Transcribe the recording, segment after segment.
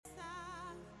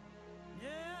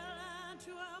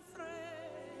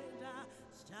fredda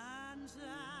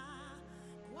stanza,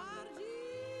 guardi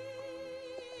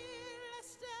le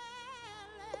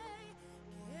stelle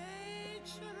che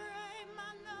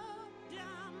tremano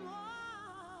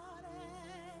d'amore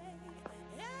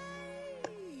e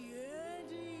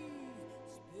di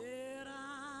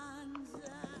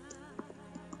speranza.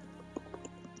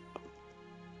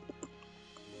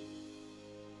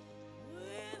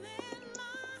 Within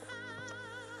my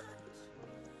heart,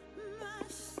 my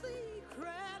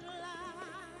secret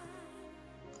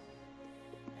lies,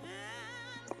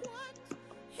 and what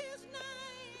his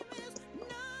name is,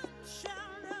 none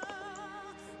shall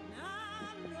know,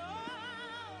 none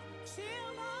know,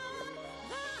 till on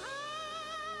the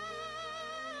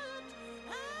heart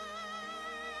I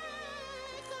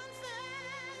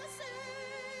confess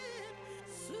it,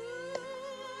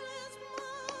 soon as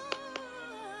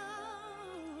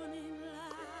morning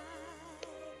light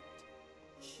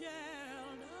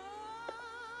shall dawn.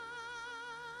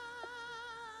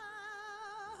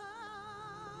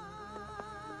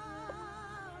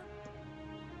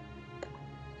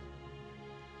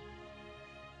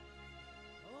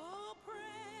 Oh,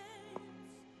 prince,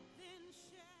 then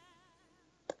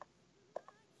shall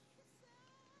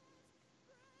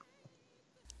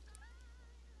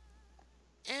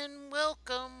my And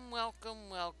welcome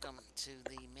to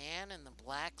the Man in the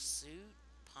Black Suit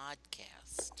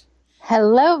podcast.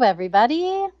 Hello,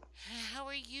 everybody. How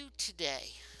are you today?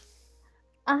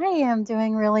 I am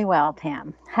doing really well,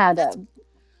 Pam. Had That's a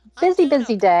I'm busy, doing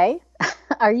busy okay. day.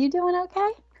 Are you doing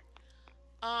okay?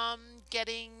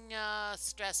 Getting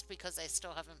stressed because I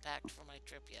still haven't packed for my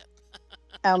trip yet.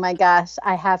 Oh my gosh,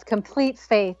 I have complete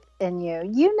faith in you.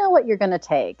 You know what you're going to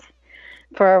take.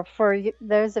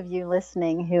 Those of you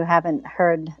listening who haven't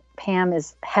heard, Pam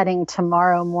is heading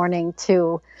tomorrow morning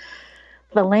to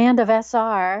the land of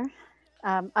SR,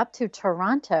 up to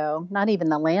Toronto. Not even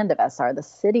the land of SR, the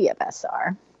city of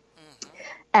SR. Hmm.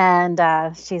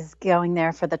 And she's going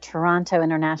there for the Toronto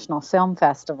International Film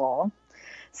Festival.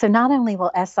 So not only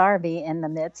will SR be in the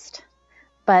midst,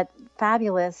 but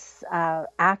fabulous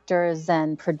actors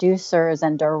and producers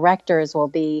and directors will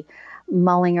be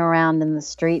mulling around in the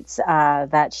streets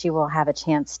that she will have a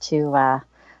chance to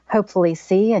hopefully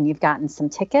see. And you've gotten some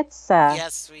tickets.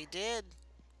 Yes, we did.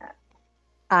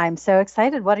 I'm so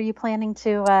excited. What are you planning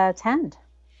to attend?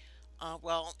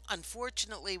 Well,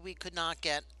 unfortunately, we could not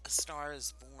get A Star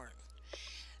Is Born.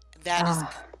 That is Oh,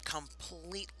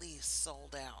 completely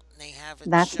sold out. And they have it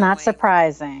that's not showing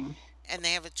surprising. and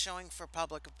they have it showing for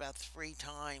public about 3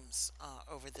 times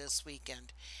over this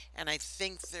weekend. And I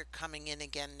think they're coming in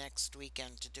again next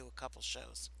weekend to do a couple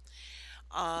shows.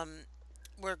 Um,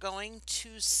 we're going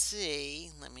to see.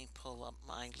 Let me pull up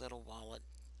my little wallet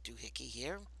doohickey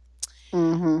here.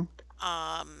 Hmm.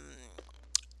 Um,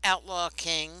 Outlaw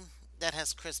King that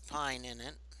has Chris Pine in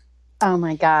it. Oh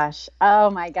my gosh. Oh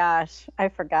my gosh. I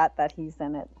forgot that he's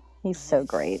in it. He's so Hmm.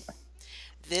 great.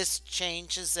 This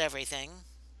changes everything,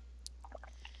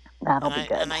 That'll and be I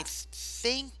good. and I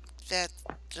think that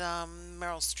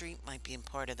Meryl Streep might be in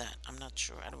part of that. I'm not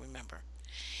sure. I don't remember.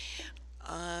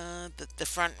 The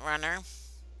front runner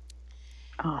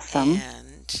Awesome.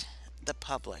 and the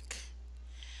public.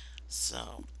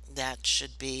 So that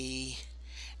should be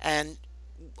and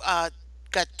uh,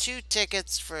 got 2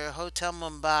 tickets for Hotel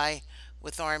Mumbai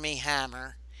with Army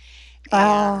Hammer, Oh,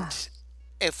 and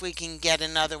if we can get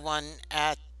another one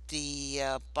at the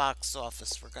box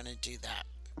office, we're going to do that.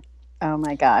 oh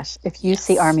my gosh. If you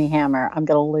see Yes, Army Hammer, I'm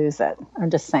going to lose it. I'm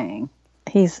just saying.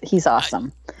 He's I,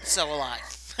 awesome. so will I.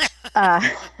 Uh,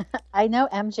 I know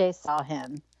MJ saw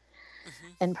him Hmm.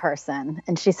 in person,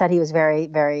 and she said he was very,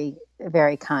 very,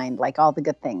 very kind, like all the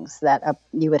good things that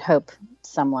you would hope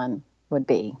someone would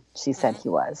be. She said Hmm. he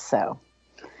was. So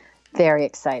very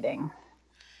exciting.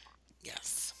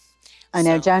 Yes. I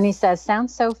know So Joni says,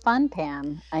 sounds so fun,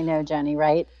 Pam. I know, Joni,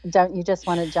 right? Don't you just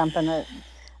want to jump in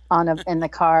the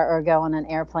car or go on an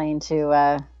airplane to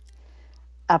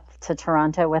up to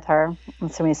Toronto with her?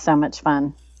 It's gonna be so much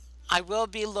fun. I will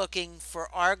be looking for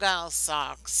Argyle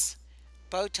socks,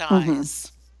 bow Hmm.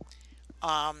 ties,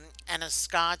 and a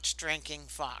scotch drinking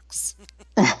fox.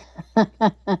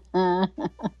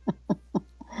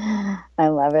 I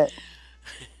love it.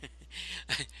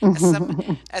 as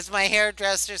some as my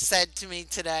hairdresser said to me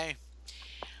today.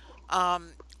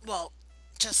 Well,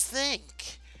 just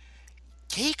think.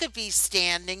 He could be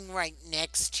standing right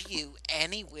next to you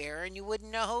anywhere and you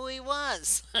wouldn't know who he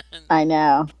was. I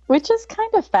know, which is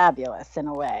kind of fabulous in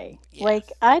a way. Yeah.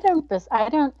 Like I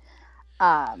don't.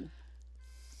 Um,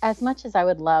 as much as I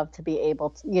would love to be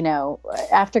able to,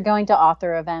 after going to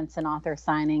author events and author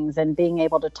signings and being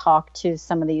able to talk to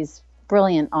some of these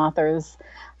brilliant authors,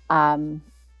 um,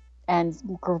 and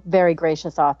very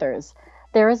gracious authors.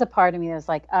 There is a part of me that's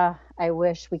like, I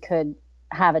wish we could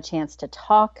have a chance to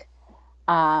talk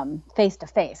face to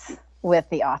face with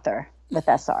the author, with Hmm.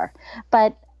 SR.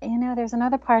 But, there's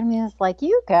another part of me that's like,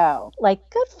 you go. Like,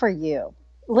 good for you.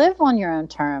 Live on your own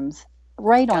terms,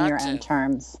 You write on got your own to.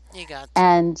 terms. You got to.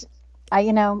 And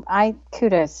I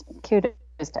kudos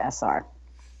to SR.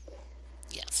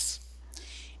 Yes.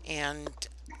 And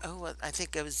I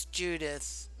think it was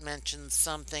Judith mentioned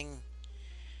something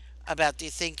about, do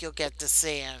you think you'll get to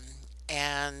see him?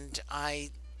 And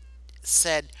I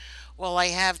said, well, I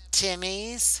have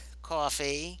Timmy's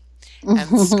coffee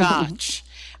and scotch.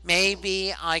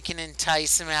 Maybe I can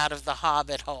entice him out of the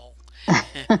hobbit hole,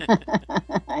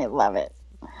 I love it.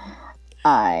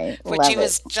 I which he love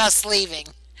it. was just leaving.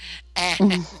 And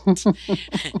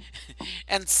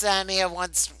and Samia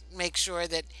wants to make sure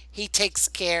that he takes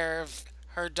care of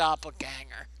her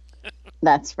doppelganger.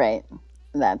 That's right.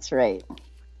 That's right.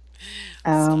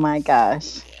 So Oh my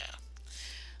gosh. yeah.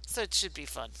 So it should be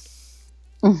fun.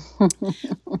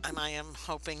 And I am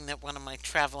hoping that one of my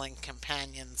traveling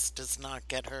companions does not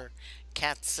get her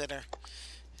cat sitter.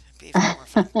 It'd be even more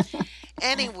fun.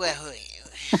 Anyway,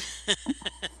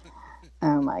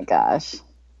 Oh my gosh.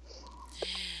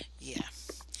 yeah.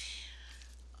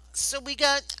 So we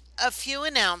got a few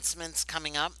announcements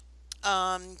coming up.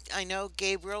 I know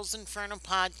Gabriel's Inferno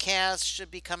podcast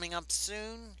should be coming up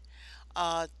soon.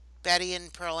 Uh, Betty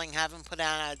and Perling haven't put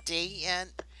out a date yet.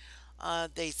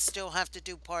 They still have to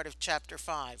do part of chapter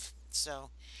 5. So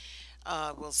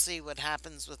we'll see what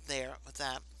happens with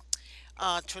that.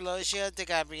 Trilogia de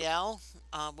Gabriel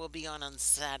will be on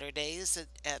Saturdays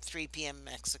at 3 p.m.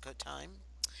 Mexico time.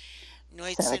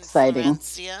 So Noites in exciting.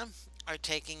 Florencia are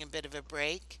taking a bit of a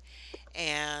break,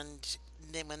 and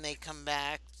then when they come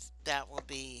back, that will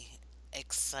be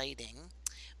exciting.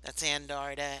 That's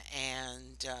Andarta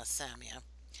and Samia.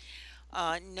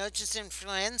 Noches in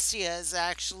Florencia is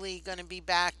actually going to be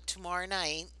back tomorrow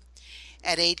night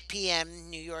at 8 p.m.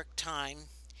 New York time,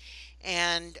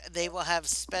 and they will have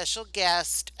special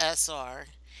guest SR,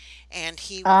 and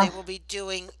they Ah, will be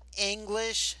doing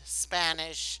English,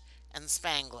 Spanish, and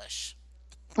Spanglish.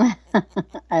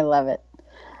 I love it.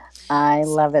 I So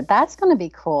love it. That's going to be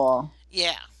cool.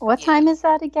 yeah, What yeah, time is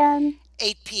that again?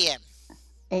 8 p.m.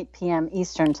 8 p.m.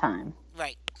 Eastern time.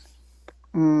 Right,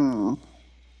 Mm.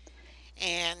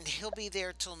 and he'll be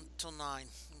there till 9.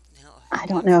 He'll I be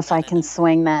don't there know for if I about an can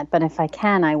swing that, but if I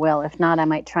can, I will. If not, I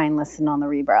might try and listen on the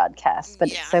rebroadcast.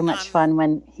 But it's yeah. so much fun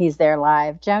when he's there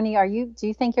live. Joni, do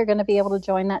you think you're going to be able to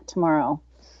join that tomorrow?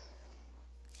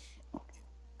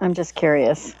 I'm just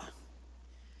curious. Yeah.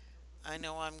 I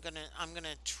know I'm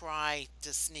gonna try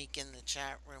to sneak in the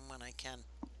chat room when I can.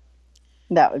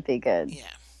 That would be good.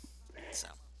 Yeah. So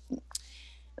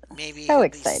maybe So he'll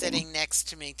be exciting. sitting next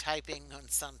to me typing on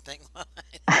something.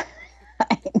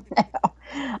 I know.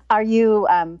 Are you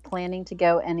planning to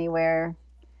go anywhere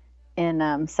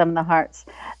in some of the hearts?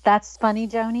 That's funny,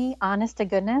 Joni. Honest to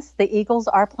goodness, the Eagles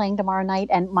are playing tomorrow night,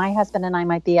 and my husband and I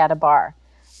might be at a bar.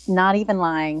 Not even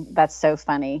lying. That's so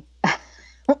funny.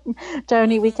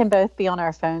 Joni, we Hmm. can both be on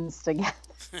our phones together.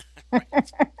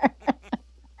 Right.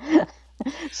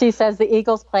 She says the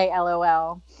Eagles play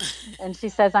LOL, and she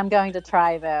says I'm going to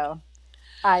try though.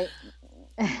 I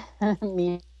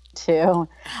Me too.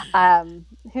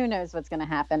 Who knows what's going to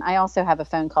happen? I also have a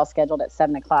phone call scheduled at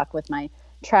 7 o'clock with my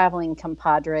traveling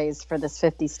compadres for this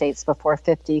 50 states before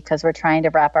 50 because we're trying to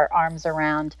wrap our arms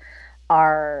around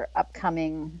our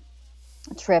upcoming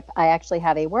trip. I actually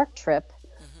have a work trip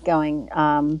Hmm. going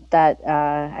that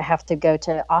I have to go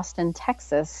to Austin,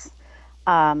 Texas,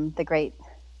 the great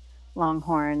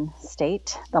Longhorn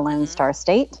State, the Lone Hmm. Star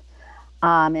State,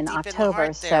 in Deep in the October.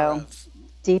 heart So thereof.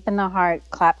 deep in the heart,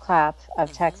 clap, clap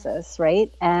of Hmm. Texas,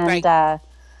 right? And Right.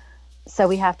 so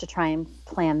we have to try and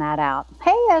plan that out.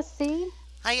 Hey, SC,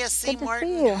 Hiya, C. good to see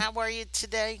Martin. you. How are you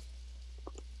today?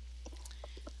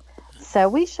 So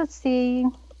we should see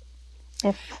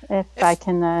if I If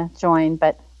can join,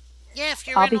 but Yeah, if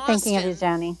you're I'll in be thinking of you, Austin,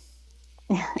 Joni.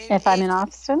 If I'm if in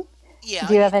Austin, yeah,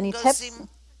 do you you have can any go see. tips?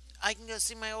 I can go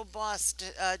see my old boss,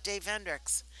 Dave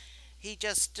Hendricks. He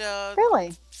just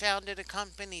Really, founded a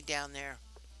company down there.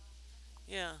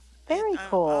 Yeah, very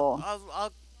cool.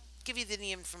 I'll give you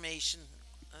the information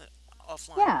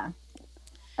offline. Yeah,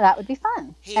 that would be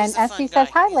fun. And He's a SC fun says,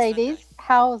 guy. "Hi, He's a fun guy. ladies.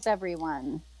 How's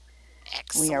everyone?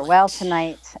 We are well Excellent.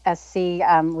 tonight. SC,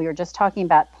 we were just talking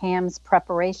about Pam's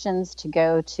preparations to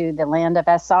go to the land of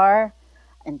SR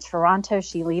in Toronto.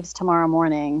 She leaves tomorrow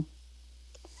morning.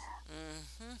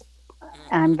 Hmm.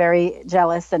 I'm Hmm. very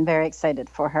jealous and very excited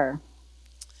for her.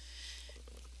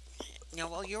 Yeah,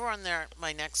 well, you're on there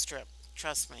my next trip.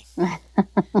 Trust me.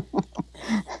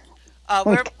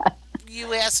 We're Okay.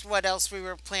 You asked what else we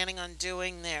were planning on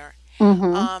doing there.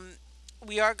 Mm-hmm. Um,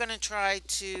 we are going to try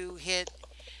to hit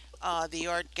the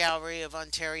Art Gallery of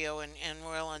Ontario and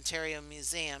Royal Ontario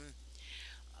Museum.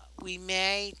 We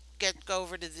may go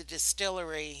over to the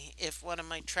distillery if one of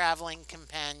my traveling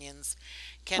companions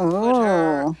can put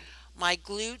her Oh. my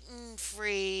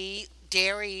gluten-free,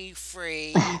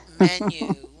 dairy-free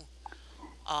menu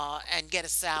and get a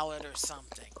salad or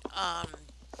something.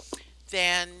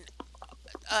 Then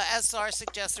SR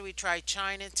suggested we try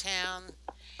Chinatown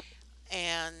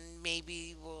and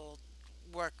maybe we'll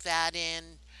work that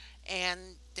in.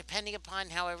 And depending upon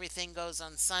how everything goes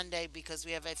on Sunday, because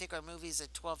we have, I think, our movies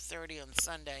at 12:30 on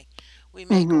Sunday, we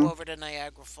may go Mm-hmm. over to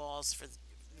Niagara Falls for the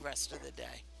rest of the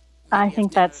day. I Maybe have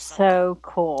think dinner that's or something. so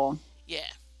cool.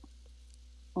 Yeah.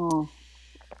 Mm.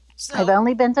 I've So,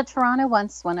 only been to Toronto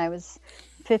once when I was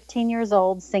 15 years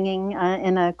old singing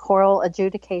in a choral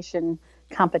adjudication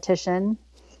competition.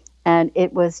 And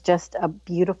it was just a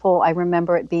beautiful, I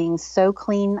remember it being so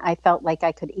clean, I felt like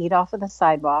I could eat off of the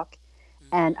sidewalk.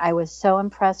 And hmm I was so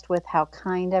impressed with how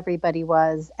kind everybody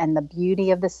was and the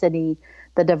beauty of the city,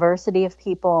 the diversity of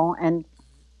people, and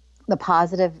the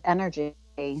positive energy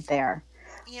there.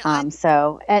 yeah,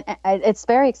 So it's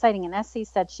very exciting. And Essie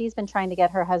said she's been trying to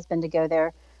get her husband to go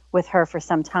there with her for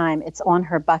some time. It's on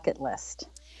her bucket list.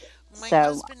 my So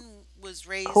husband was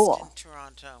raised in cool.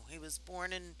 Toronto. He was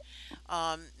born in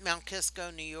Mount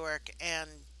Kisco, New York, and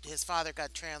his father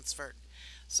got transferred.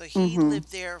 So he Mm-hmm.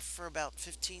 lived there for about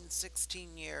 15,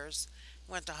 16 years,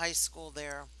 went to high school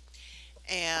there,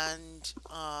 and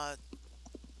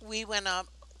we went up,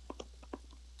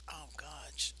 oh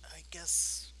gosh, I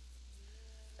guess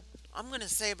I'm going to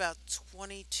say about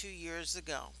 22 years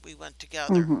ago, we went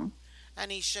together. Mm-hmm.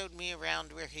 And he showed me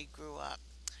around where he grew up.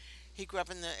 He grew up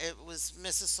it was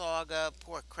Mississauga,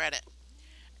 Port Credit.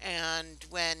 And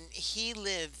when he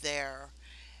lived there,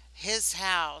 his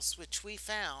house, which we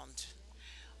found,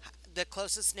 the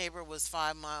closest neighbor was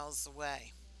 5 miles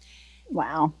away.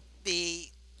 Wow.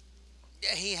 The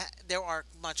there are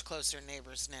much closer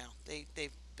neighbors now.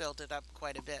 They've built it up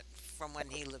quite a bit from when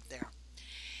he lived there.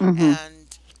 Mm-hmm.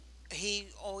 And he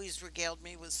always regaled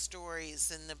me with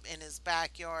stories. In his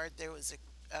backyard there was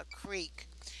a creek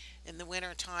in the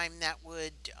wintertime that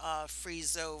would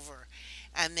freeze over,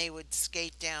 and they would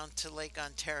skate down to Lake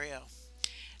Ontario,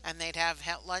 and they'd have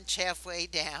lunch halfway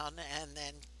down, and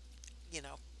then you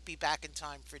know be back in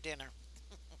time for dinner.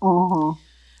 Mm-hmm.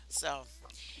 So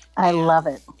I and love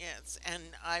it. yes, and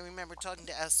I remember talking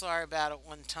to SR about it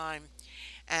one time,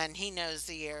 and he knows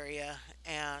the area,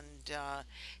 and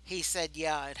he said,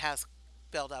 yeah, it has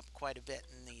built up quite a bit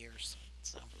in the years.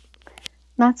 So,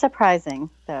 Not surprising,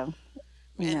 though,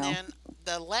 you and know. then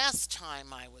the last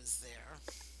time I was there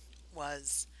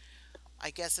was,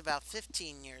 I guess, about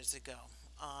 15 years ago.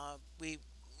 We,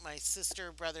 my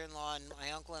sister, brother-in-law, and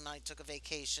my uncle and I took a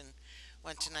vacation,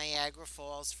 went to Niagara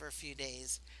Falls for a few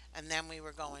days, and then we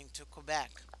were going to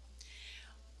Quebec.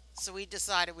 So we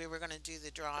decided we were going to do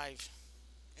the drive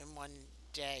in one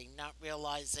day, not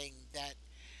realizing that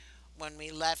when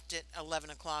we left at 11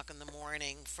 o'clock in the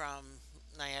morning from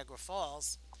Niagara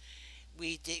Falls,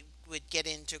 would get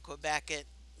into Quebec at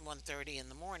 1:30 in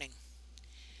the morning.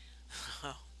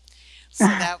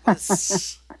 So that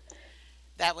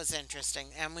was interesting,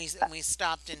 and we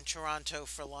stopped in Toronto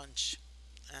for lunch,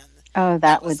 and Oh,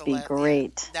 that that was would the be yeah,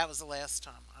 great. that was the last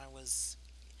time I was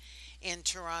in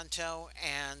Toronto,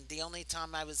 and the only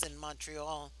time I was in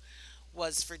Montreal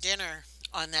was for dinner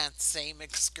on that same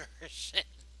excursion.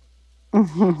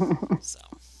 So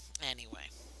anyway,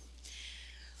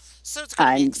 so it's going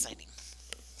to be I'm. exciting.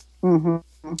 Mhm.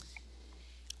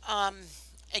 Um,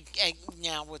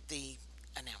 Now with the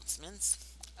announcements,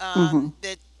 Mhm.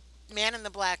 the Man in the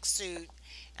Black Suit,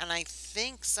 and I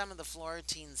think some of the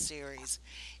Florentine series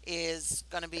is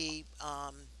going to be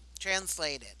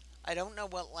translated. I don't know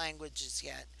what languages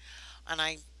yet, and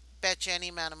I bet you any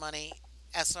amount of money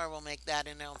SR will make that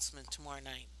announcement tomorrow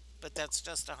night. But that's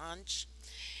just a hunch,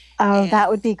 Oh, that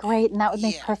would and be great, and that would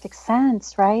make yeah, perfect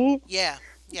sense, right? yeah,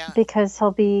 yeah. Because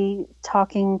he'll be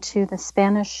talking to the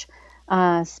Spanish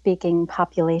speaking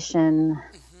population.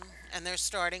 And they're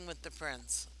starting with the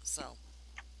prince, so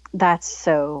That's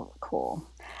so cool.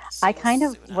 yeah. I So we'll kind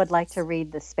of see what would like to happens.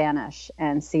 read the Spanish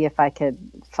and see if I could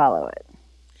follow it.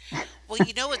 Well,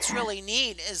 you know what's really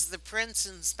neat is the Prince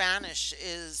in Spanish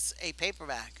is a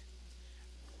paperback.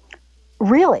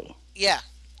 Really? Yeah,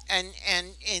 and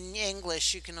in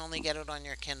English you can only get it on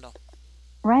your Kindle.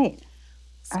 Right.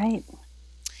 So, Right.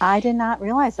 I did not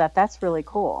realize that. That's really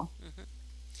cool. mhm.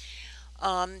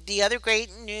 The other great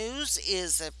news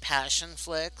is that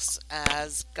Passionflix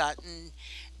has gotten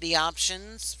the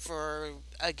options for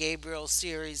a Gabriel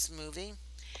series movie.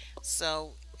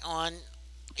 So on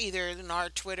either in our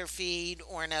Twitter feed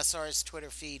or in SR's Twitter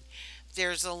feed,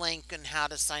 there's a link on how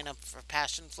to sign up for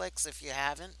Passionflix if you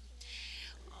haven't.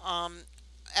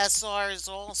 SR has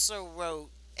also wrote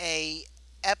a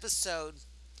episode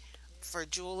for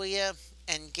Julia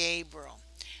and Gabriel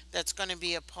that's going to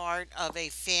be a part of a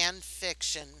fan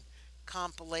fiction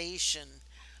compilation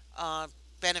uh,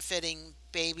 benefiting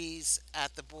babies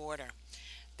at the border.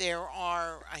 There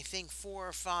are, I think, four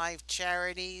or five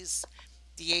charities.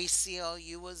 The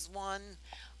ACLU was one,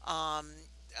 um,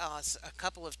 a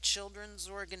couple of children's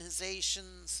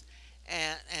organizations,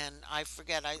 and I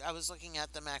forget, I was looking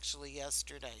at them actually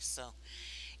yesterday. So,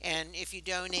 and if you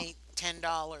donate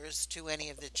 $10 to any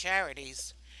of the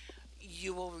charities,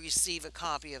 you will receive a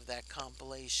copy of that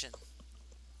compilation.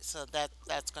 So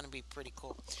that's going to be pretty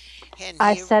cool. And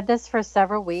I've he said this for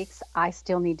several weeks. I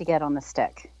still need to get on the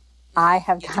stick. I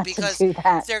have you do got to because do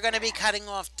that. they're going to be cutting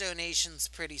off donations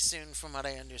pretty soon, from what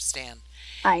I understand.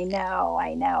 I know.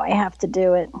 I have to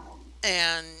do it.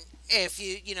 And if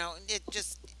it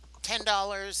just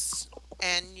 $10,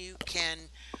 and you can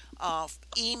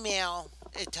email.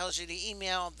 It tells you to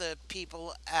email the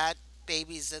people at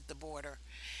Babies at the Border,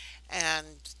 and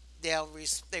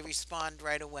they respond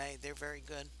right away. They're very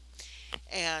good,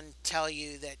 and tell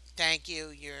you that thank you,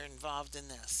 you're involved in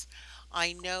this.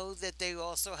 I know that they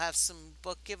also have some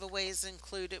book giveaways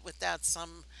included with that.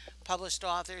 Some published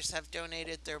authors have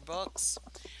donated their books,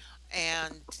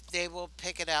 and they will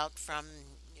pick it out from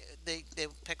they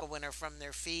pick a winner from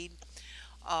their feed.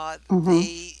 Uh, Hmm.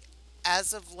 the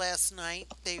As of last night,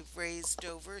 they've raised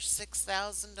over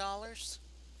 $6,000.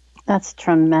 That's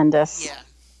tremendous. Yeah,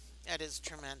 that is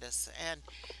tremendous, and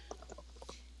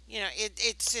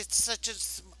it's such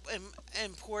an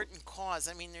important cause.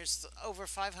 I mean, there's over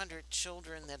 500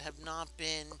 children that have not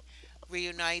been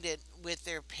reunited with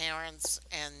their parents,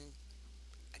 and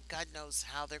God knows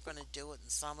how they're going to do it in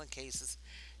some cases,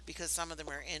 because some of them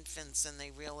are infants, and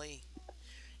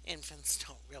infants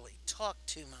don't really talk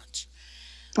too much.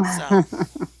 So,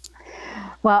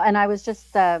 Well, and I was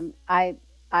just I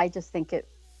just think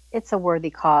it's a worthy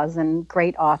cause and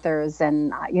great authors,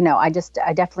 and I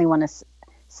definitely want to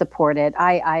support it.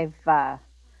 I've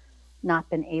not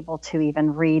been able to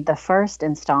even read the first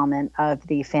installment of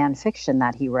the fan fiction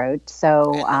that he wrote.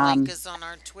 So and the link is on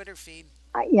our Twitter feed.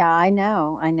 yeah, I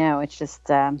know. It's just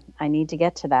I need to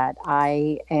get to that.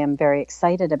 I am very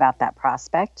excited about that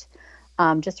prospect.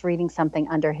 Just reading something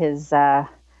under his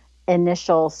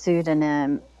initial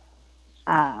pseudonym,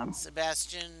 um,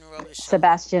 Sebastian Robichon.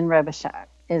 Sebastian Robichaud,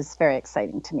 is very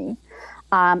exciting to me.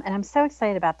 And I'm so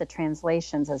excited about the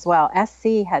translations as well.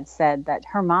 SC had said that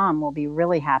her mom will be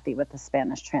really happy with the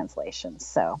Spanish translations.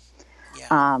 So Yeah.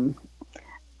 um,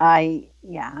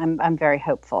 I'm very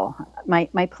hopeful.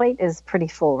 My plate is pretty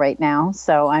full right now,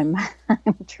 so I'm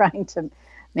trying to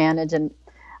manage and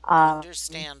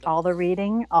Understandable. all the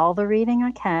reading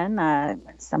I can.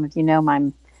 Some of you know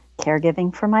I'm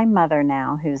caregiving for my mother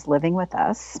now, who's living with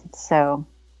us, so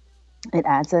it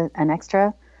adds an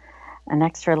extra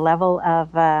level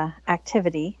of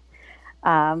activity.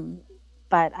 Um,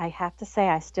 but I have to say,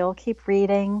 I still keep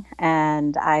reading,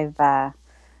 and I've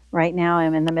right now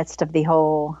I'm in the midst of the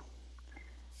whole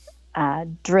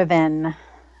Driven The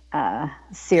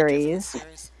Driven series.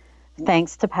 series.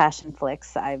 Thanks to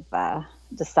Passionflix, I've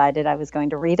decided I was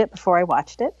going to read it before I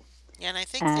watched it, Yeah, and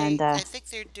and I think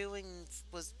they're doing,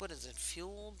 was what is it,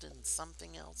 Fueled and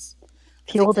something else. I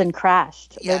think Fueled they're and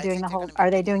Crashed. Yeah, They're I doing think the they're going whole. to be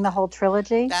Are they doing doing the that. whole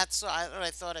trilogy? That's what I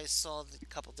thought I saw a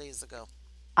couple days ago.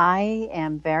 I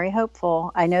am very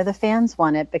hopeful. I know the fans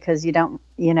want it because you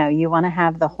want to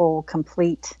have the whole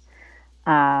complete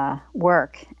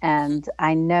work, Hmm. and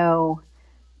I know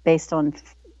based on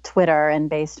Twitter and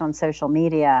based on social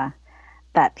media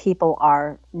that people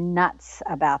are nuts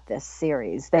about this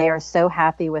series. They are so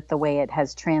happy with the way it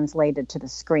has translated to the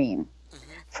screen Hmm.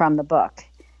 from the book.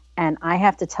 And I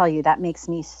have to tell you, that makes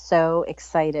me so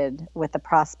excited with the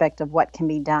prospect of what can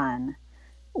be done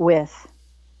with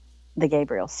the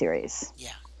Gabriel series.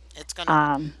 Yeah, it's gonna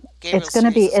Um, it's Gabriel going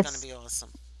to be series is gonna be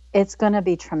awesome. it's going to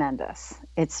be tremendous.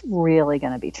 It's really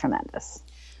going to be tremendous.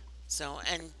 So,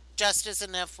 and just as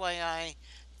an FYI,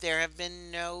 there have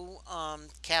been no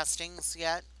castings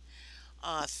yet.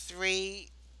 Three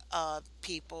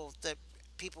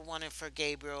people wanted for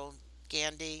Gabriel: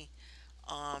 Gandhi,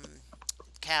 um,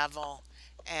 Cavill,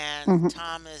 and Hmm.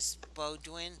 Thomas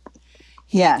Bodwin.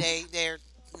 Yes. They're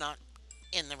not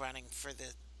in the running for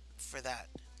that,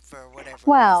 for whatever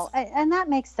Well, reason. and that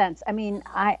makes sense. I mean,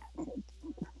 Hmm.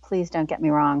 please don't get me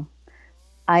wrong.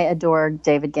 I adore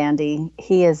David Gandy.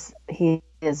 He is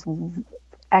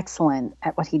excellent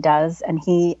at what he does, and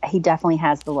he definitely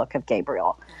has the look of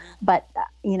Gabriel. Hmm. But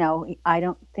I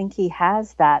don't think he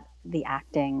has the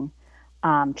acting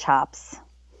chops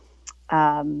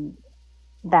um,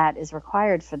 that is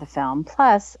required for the film.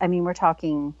 Plus, I mean, we're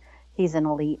talking he's an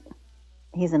elite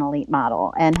he's an elite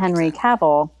model, and Henry Exactly.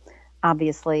 Cavill,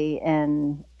 obviously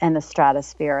in the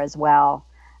stratosphere as well,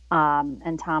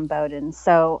 and Tom Bowden.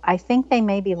 So I think they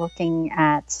may be looking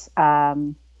at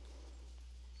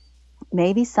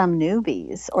maybe some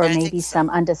newbies, or I think maybe so. some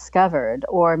undiscovered,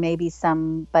 or maybe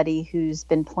somebody who's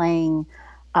been playing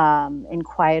in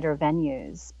quieter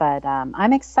venues. But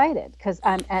I'm excited because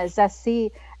as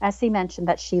SC mentioned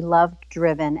that she loved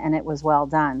Driven and it was well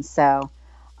done. So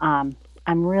um,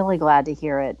 I'm really glad to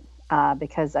hear it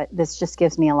because this just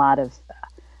gives me a lot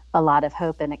of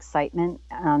hope and excitement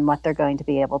on what they're going to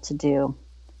be able to do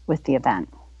with the event,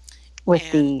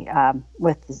 And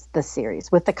with the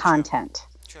series, with the true, content.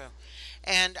 true.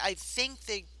 And I think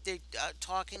they're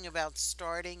talking about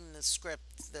starting the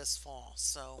script this fall.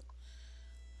 So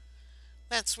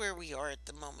that's where we are at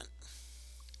the moment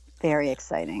on Very that.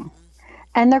 exciting. Mhm.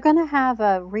 And they're going to have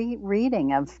a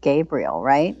reading of Gabriel,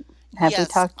 right? Have we Yes,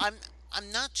 talked?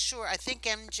 I'm not sure. I think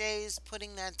MJ is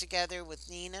putting that together with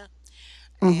Nina,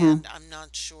 Mm-hmm. and I'm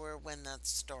not sure when that's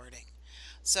starting.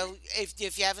 So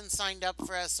if you haven't signed up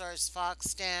for SR's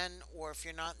Fox Den, or if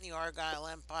you're not in the Argyle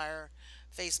Empire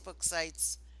Facebook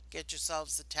sites, get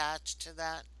yourselves attached to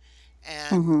that,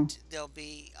 Mm-hmm. and there'll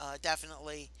be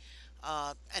definitely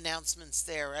announcements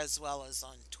there as well as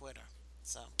on Twitter.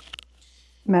 So,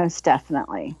 Most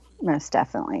definitely. Most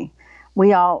definitely. We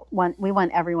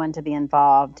want everyone to be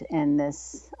involved in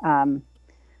this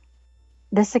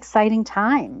exciting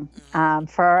time mhm,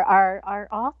 for our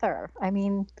author. I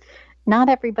mean, not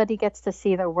everybody gets to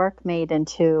see their work made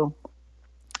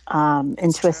it's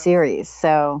into a true. series,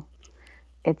 so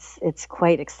it's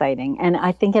quite exciting, and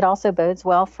I think it also bodes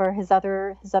well for his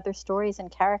other stories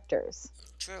and characters.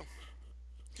 True.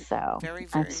 So Very,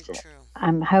 I'm very st- true.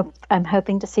 I'm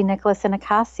hoping to see Nicholas and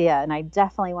Acacia, and I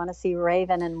definitely want to see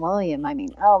Raven and William. I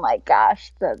mean, oh my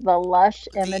gosh, the lush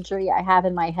The imagery I have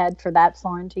in my head for that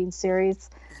Florentine series.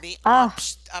 the Ah,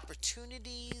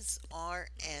 opportunities are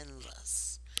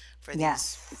endless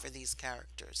yes, for these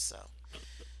characters. So,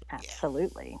 yeah.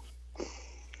 absolutely.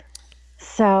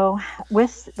 So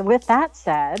with that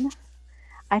said,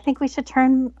 I think we should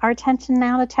turn our attention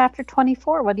now to chapter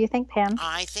 24. What do you think, Pam?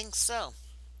 I think so.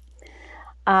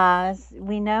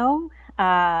 We know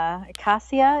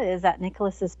Cassia is at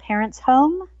Nicholas's parents'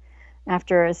 home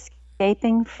after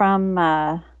escaping from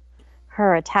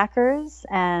her attackers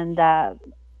and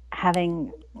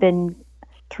having been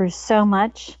through so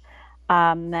much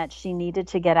that she needed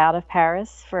to get out of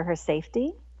Paris for her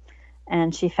safety.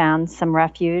 And she found some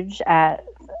refuge uh,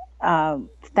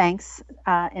 thanks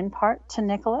in part to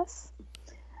Nicholas.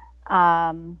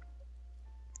 Um,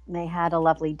 they had a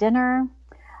lovely dinner.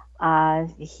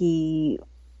 He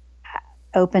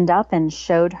opened up and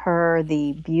showed her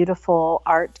the beautiful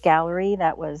art gallery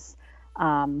that was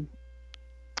um,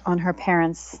 on her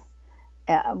parents'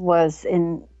 was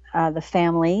in the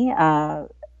family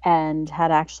and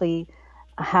had actually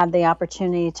had the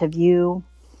opportunity to view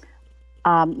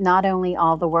not only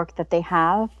all the work that they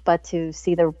have, but to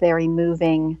see the very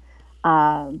moving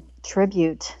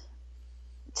tribute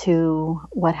to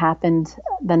what happened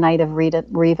the night of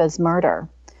Riva's murder.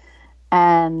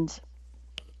 And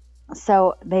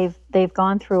so they've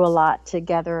gone through a lot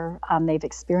together. They've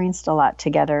experienced a lot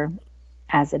together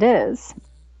as it is.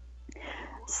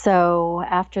 So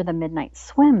after the midnight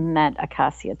swim that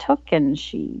Acacia took, and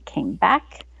she came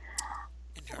back,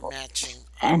 In her matching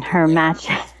and her underwear. match,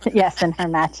 yes, and her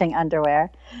matching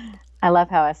underwear. I love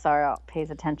how SR pays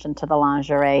attention to the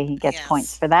lingerie. He gets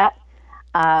points Yes. for that.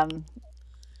 Um,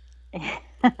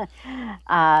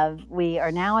 we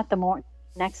are now at the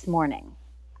next morning.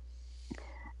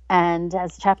 And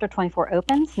as chapter 24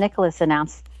 opens, Nicholas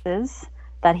announces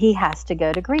that he has to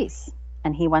go to Greece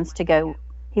and he wants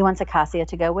Acacia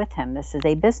to go with him. This is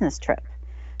a business trip.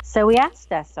 So we asked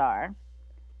SR,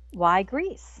 why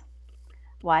Greece?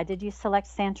 Why did you select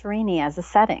Santorini as a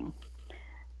setting?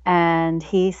 And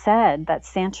he said that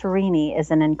Santorini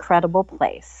is an incredible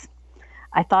place.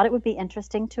 I thought it would be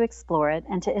interesting to explore it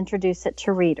and to introduce it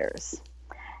to readers.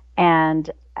 And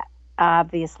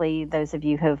obviously, those of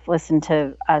you who have listened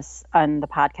to us on the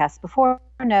podcast before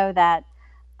know that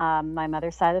my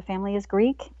mother's side of the family is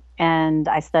Greek, and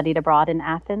I studied abroad in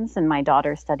Athens, and my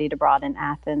daughter studied abroad in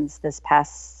Athens this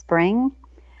past spring.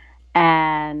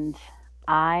 And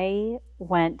I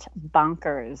went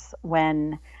bonkers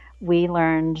when we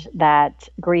learned that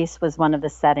Greece was one of the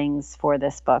settings for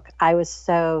this book. I was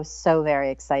so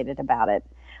very excited about it.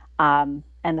 And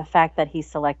the fact that he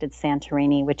selected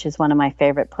Santorini, which is one of my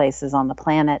favorite places on the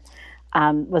planet,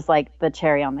 was like the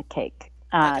cherry on the cake,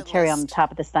 Bucket cherry on the list.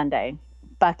 top of the sundae.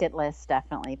 Bucket list,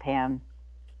 definitely, Pam.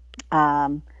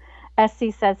 Um,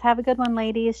 SC says, have a good one,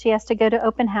 ladies. She has to go to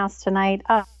open house tonight.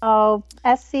 Oh,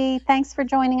 SC, thanks for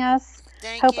joining us.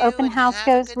 Thank Hope you open and house have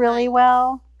a goes good really night.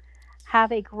 well.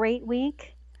 Have a great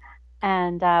week.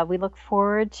 And we look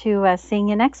forward to seeing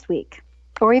you next week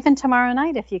or even tomorrow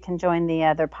night if you can join the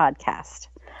other podcast.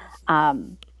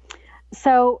 Um,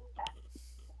 so,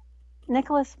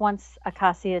 Nicholas wants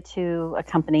Acacia to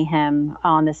accompany him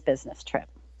on this business trip,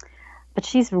 but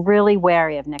she's really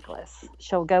wary of Nicholas.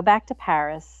 She'll go back to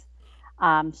Paris.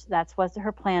 That's what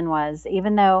her plan was,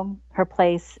 even though her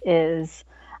place is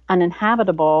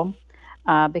uninhabitable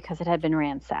because it had been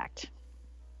ransacked.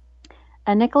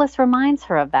 And Nicholas reminds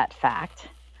her of that fact,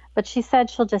 but she said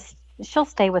she'll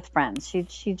stay with friends.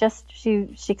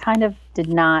 She kind of did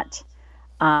not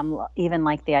even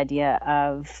like the idea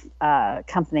of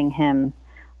accompanying him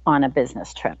on a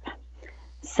business trip.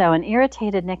 So an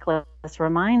irritated Nicholas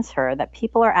reminds her that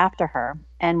people are after her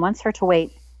and wants her to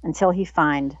wait until he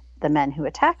find the men who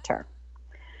attacked her.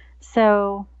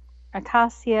 So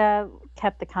Acacia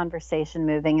kept the conversation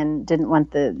moving and didn't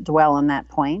want to dwell on that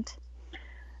point.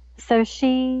 So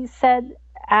she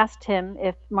asked him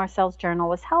if Marcel's journal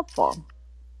was helpful.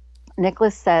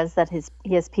 Nicholas says that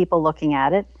he has people looking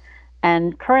at it,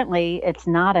 and currently it's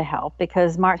not a help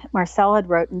because Marcel had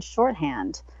wrote in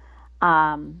shorthand.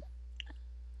 Um,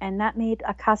 and that made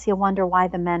Acacia wonder why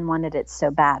the men wanted it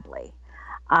so badly.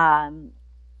 Um,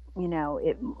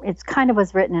 it's kind of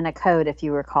was written in a code, if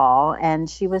you recall, and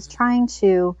she was Mhm. trying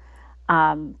to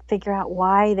figure out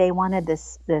why they wanted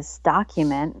this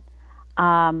document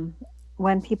um,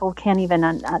 when people can't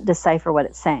even decipher what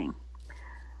it's saying.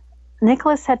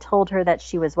 Nicholas had told her that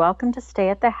she was welcome to stay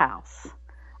at the house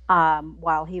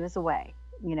while he was away.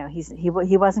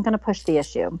 He wasn't going to push the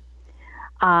issue,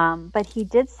 but he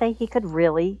did say he could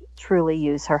really truly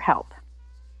use her help,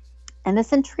 and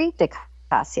this intrigued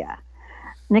Acacia.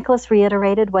 Nicholas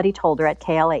reiterated what he told her at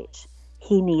KLH.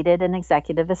 He needed an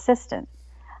executive assistant.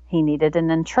 He needed an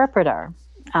interpreter.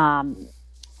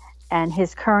 And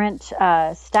his current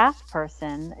staff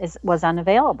person was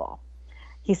unavailable.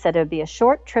 He said it would be a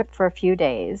short trip for a few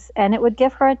days, and it would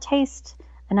give her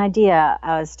an idea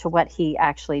as to what he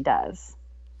actually does.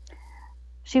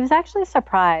 She was actually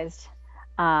surprised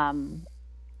um,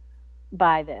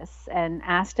 by this and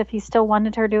asked if he still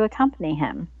wanted her to accompany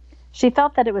him. She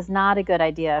felt that it was not a good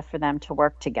idea for them to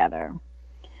work together.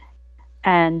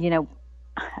 And,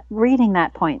 reading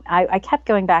that point, I kept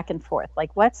going back and forth,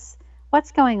 like, what's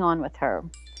going on with her?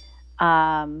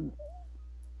 Um,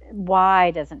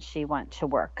 why doesn't she want to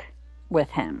work with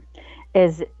him?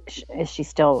 Is she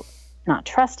still not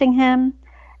trusting him?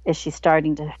 Is she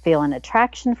starting to feel an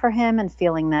attraction for him and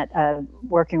feeling that a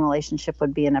working relationship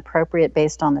would be inappropriate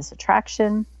based on this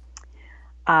attraction?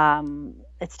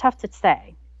 It's tough to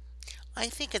say. I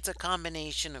think it's a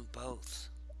combination of both.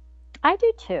 I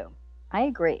do too. I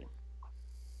agree.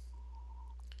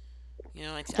 I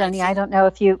Joni, think I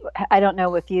don't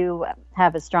know if you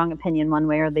have a strong opinion one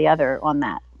way or the other on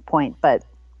that point, but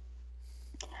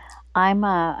I'm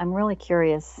really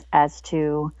curious as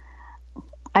to.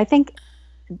 I think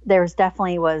there's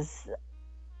definitely was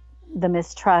the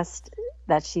mistrust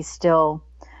that she's still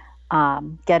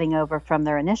getting over from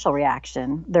their initial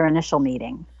reaction, their initial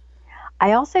meeting.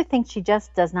 I also think she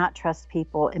just does not trust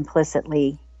people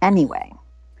implicitly anyway.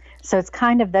 So it's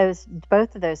kind of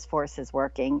both of those forces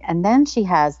working. And then she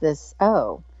has this,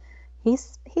 oh,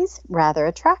 he's rather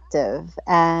attractive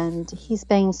and he's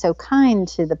being so kind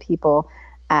to the people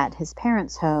at his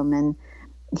parents' home, and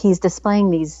he's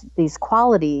displaying these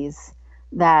qualities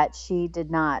that she did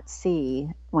not see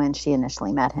when she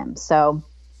initially met him. So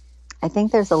I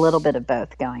think there's a little bit of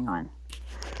both going on.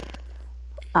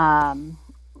 Um,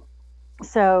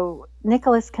 so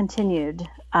Nicholas continued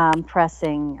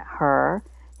pressing her.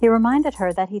 He reminded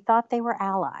her that he thought they were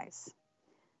allies.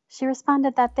 She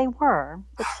responded that they were,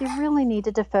 but she really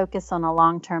needed to focus on a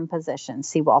long-term position.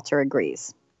 See, Walter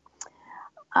agrees.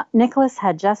 Nicholas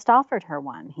had just offered her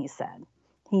one, he said.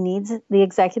 He needs the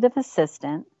executive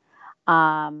assistant,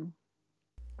 um,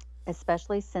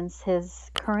 especially since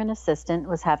his current assistant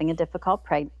was having a difficult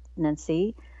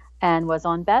pregnancy and was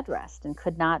on bed rest and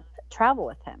could not travel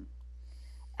with him.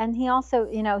 And he also,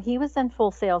 he was in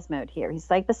full sales mode here. He's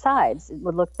like, besides, it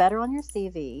would look better on your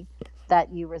CV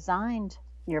that you resigned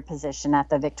your position at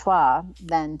the Victoire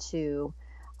than to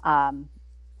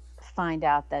find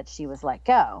out that she was let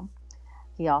go.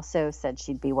 He also said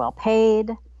she'd be well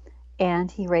paid,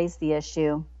 and he raised the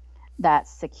issue that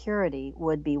security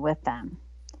would be with them.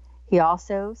 He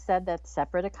also said that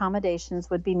separate accommodations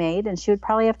would be made, and she would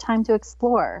probably have time to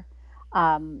explore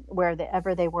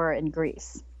wherever they were in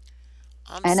Greece.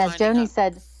 I'm And as signing up.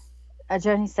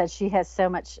 Joni said, she has so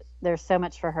much. There's so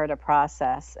much for her to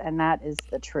process, and that is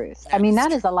the truth. I That mean, is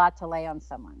that is true. a lot to lay on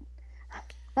someone.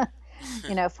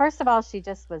 First of all, she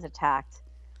just was attacked.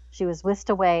 She was whisked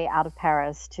away out of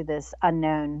Paris to this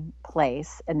unknown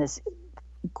place in this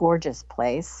gorgeous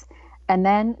place. And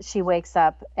then she wakes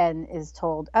up and is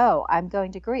told, "Oh, I'm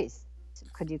going to Greece.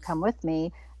 Could you come with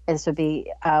me? This would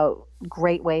be a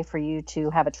great way for you to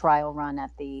have a trial run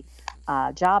at the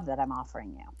job that I'm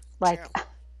offering you." Like,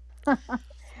 True.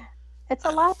 it's a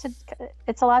Uh, lot to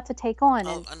it's a lot to take on. oh,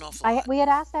 And an awful I lot. we had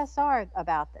asked SR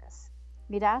about this.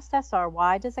 We'd asked SR,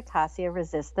 why does Acacia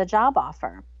resist the job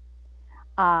offer?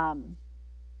 Um,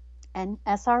 and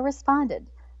SR responded,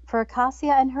 for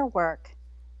Acacia and her work,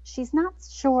 she's not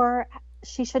sure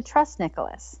she should trust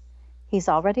Nicholas. He's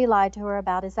already lied to her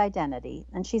about his identity,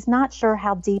 and she's not sure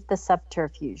how deep the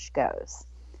subterfuge goes.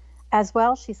 As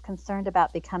well, she's concerned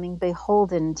about becoming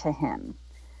beholden to him.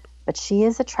 But she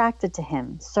is attracted to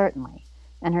him, certainly,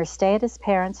 and her stay at his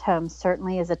parents' home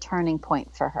certainly is a turning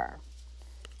point for her.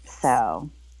 Yes. So,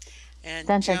 And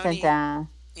dun dun dun Joni dun.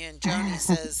 and Joni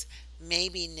says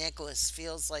maybe Nicholas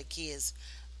feels like he is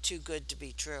too good to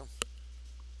be true.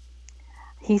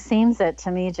 He seems it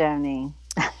to me, Joni.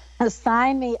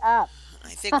 Sign me up.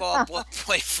 I think all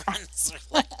boyfriends are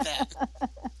like that.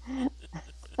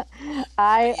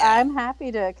 But yeah, I'm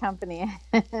happy to accompany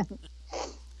him.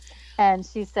 And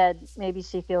she said maybe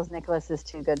she feels Nicholas is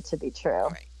too good to be true.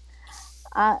 right.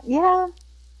 Yeah,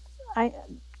 I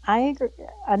I agree.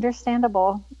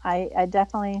 Understandable. I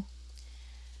definitely,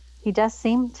 he does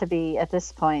seem to be at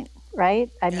this point, right?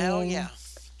 I Oh mean, yeah.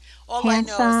 All I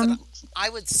know is that handsome, I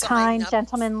would sign kind, up.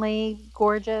 gentlemanly,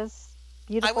 gorgeous,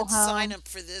 I beautiful would sign home. up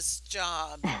for this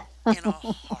job in a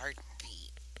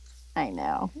heartbeat. I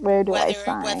know. Where do I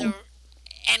Whether sign?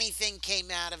 anything came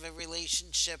out of a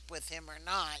relationship with him or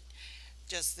not,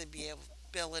 just the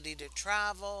ability to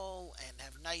travel and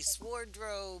have nice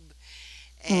wardrobe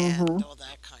and Mm-hmm. all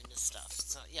that kind of stuff.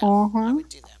 So yeah, I Mm-hmm. would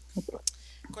do that.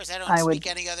 Of course, I don't I would. speak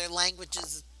any other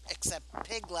languages except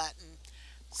Pig Latin,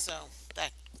 so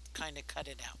that kind of cut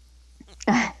it out.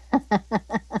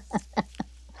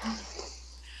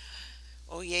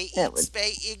 Oh yeah, It would.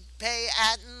 ig pay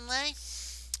Attenley.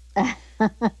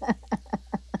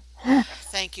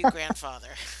 Thank you, grandfather.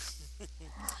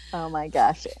 Oh my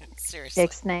gosh. Seriously,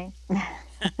 Ixnay.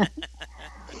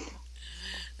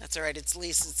 that's all right. At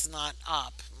least it's not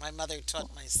op. My mother taught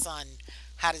my son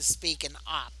how to speak an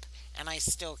op, and I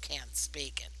still can't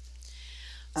speak it.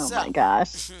 Oh So, my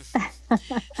gosh.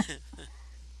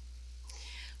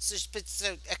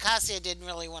 so Acacia didn't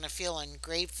really want to feel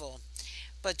ungrateful,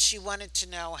 but she wanted to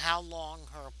know how long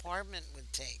her apartment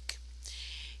would take.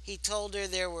 He told her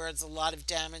there was a lot of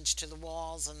damage to the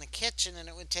walls and the kitchen, and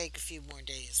it would take a few more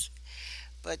days.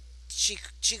 But she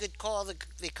could call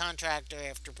the contractor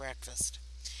after breakfast.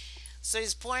 So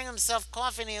he's pouring himself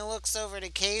coffee, and he looks over to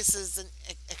Case's and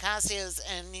Acacia's,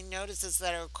 and he notices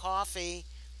that her coffee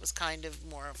was kind of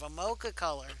more of a mocha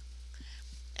color.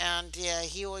 And yeah,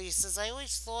 he always says, "I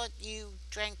always thought you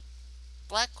drank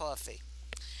black coffee."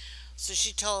 So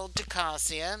she told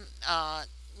Acacia,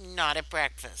 "Not at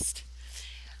breakfast."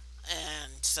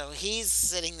 And so he's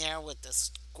sitting there with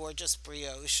this gorgeous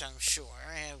brioche, I'm sure,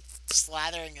 and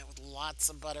slathering it with lots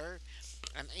of butter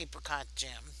and apricot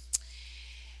jam.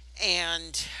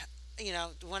 And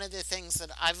one of the things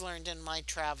that I've learned in my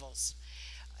travels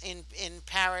in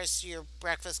Paris, your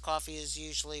breakfast coffee is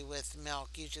usually with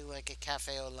milk, usually like a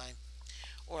cafe au lait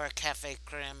or a cafe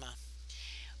crema.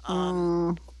 Um,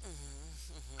 Mm,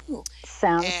 mhm.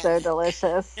 sounds And so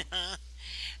delicious.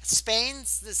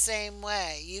 Spain's the same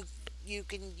way.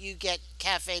 You get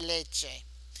cafe leche,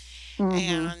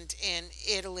 Mm-hmm. and in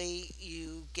Italy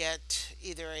you get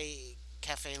either a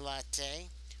cafe latte,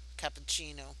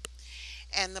 cappuccino,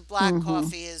 and the black Mm-hmm.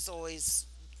 coffee is always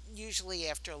usually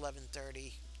after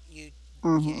 11:30. You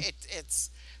Mm-hmm. it's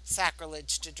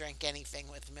sacrilege to drink anything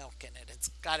with milk in it. It's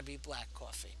got to be black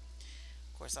coffee.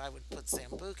 Of course, I would put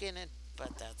sambuca in it,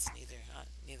 but that's neither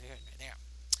here nor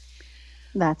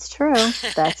That's true.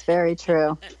 That's very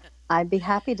true. I'd be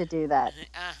happy to do that.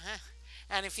 there. Uh-huh.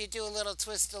 And if you do a little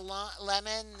twist of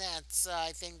lemon, that's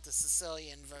I think the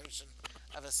Sicilian version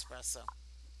of espresso.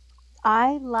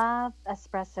 I love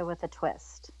espresso with a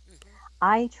twist. Hmm.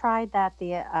 I tried that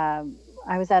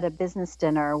I was at a business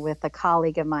dinner with a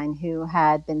colleague of mine who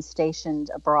had been stationed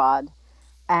abroad,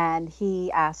 and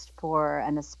he asked for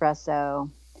an espresso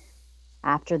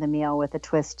after the meal with a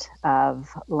twist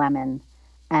of lemon,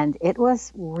 and it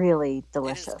was really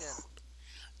It is good. delicious.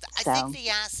 I think So the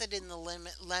acid in the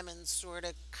lemon sort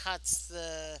of cuts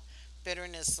the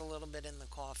bitterness a little bit in the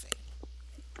coffee.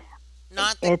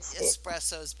 Not that it,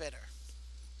 espresso is bitter.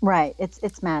 right,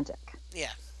 it's magic.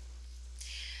 Yeah.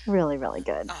 Really, really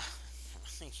good. Oh,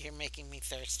 you're making me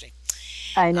thirsty.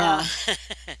 I Uh, know.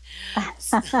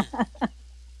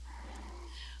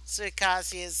 so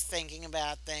Cassie is thinking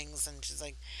about things, and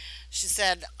she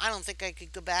said, I don't think I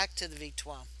could go back to the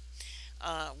Victoire,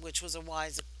 which was a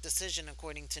wise decision,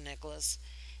 according to Nicholas.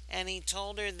 And he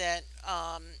told her that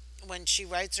when she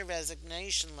writes her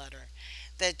resignation letter,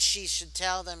 that she should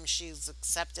tell them she's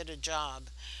accepted a job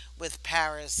with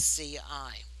Paris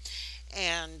CI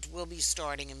and will be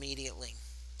starting immediately.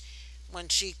 When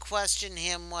she questioned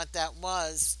him what that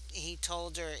was, he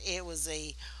told her it was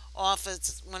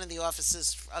one of the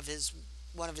offices of his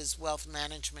one of his wealth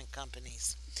management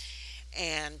companies,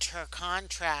 and her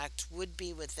contract would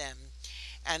be with them,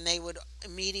 and they would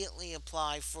immediately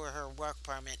apply for her work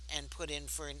permit and put in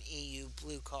for an EU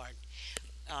blue card.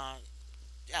 Uh,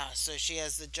 so she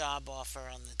has the job offer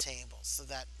on the table. So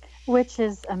that Which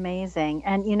is amazing.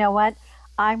 And you know what?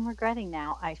 I'm regretting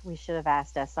now. We should have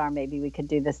asked SR. Maybe we could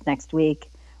do this next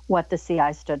week. What the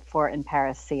CI stood for in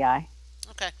Paris CI.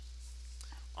 okay,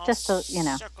 I'll Just to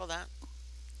circle that.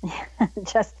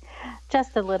 just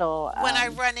just a little. When I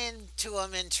run into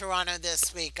him in Toronto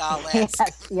this week, I'll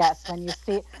ask. Yes, yes.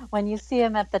 When you see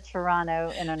him at the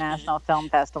Toronto International Film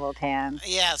Festival, Tam,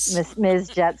 Yes, Miss Ms.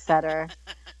 Jet Setter,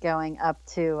 going up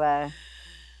to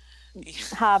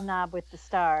hobnob with the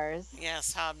stars.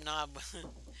 yes, hobnob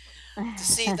to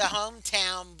see the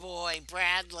hometown boy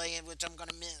Bradley, which I'm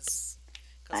gonna miss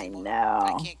because I he won't.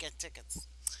 I know. can't get tickets.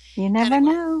 You never Anyway,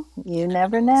 know. You you never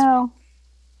never know this week. know.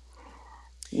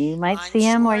 You might I'm see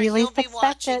him where sure you he'll least be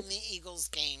expect watching it. the Eagles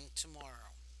game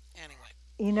tomorrow. Anyway,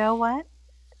 You know what?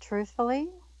 Truthfully,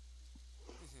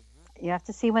 hmm you have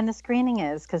to see when the screening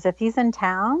is because if he's in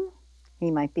town,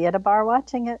 he might be at a bar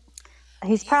watching it.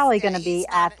 He's probably going to be he's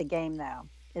not. at the game, though,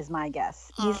 is my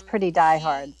guess. He's Um, pretty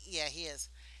diehard. he is.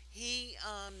 He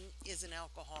is an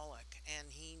alcoholic, and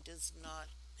he does not.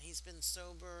 He's been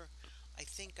sober. I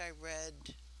think I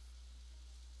read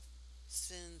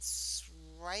since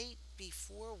right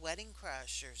before Wedding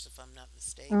Crashers, if I'm not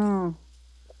mistaken. Mm,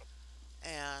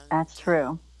 And that's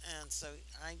true. so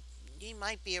I he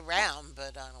might be around,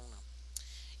 but I don't know.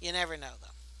 You never know though.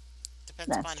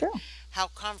 Depends That's upon true. how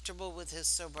comfortable with his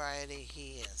sobriety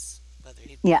he is, whether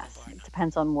he'd be in a Yes, bar or it not.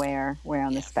 depends on where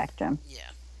on the Yeah, spectrum.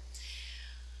 yeah.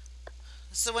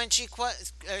 So when she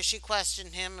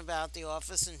questioned him about the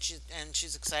office, and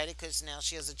she's excited because now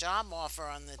she has a job offer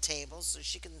on the table, so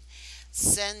she can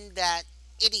send that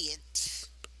idiot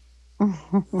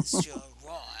Monsieur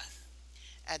Roy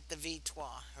at the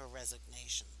Victoire her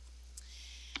resignation.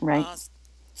 Right. Uh,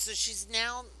 so she's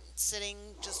now sitting,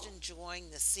 just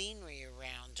enjoying the scenery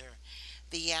around her,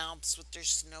 the Alps with their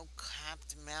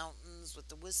snow-capped mountains, with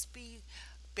the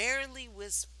barely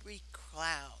wispy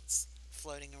clouds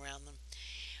floating around them.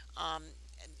 Um,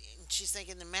 and she's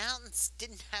thinking the mountains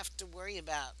didn't have to worry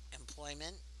about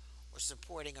employment or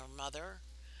supporting her mother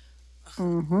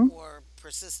Mm-hmm. or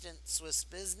persistent Swiss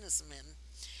businessmen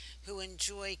who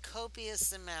enjoy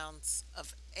copious amounts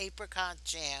of apricot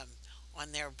jam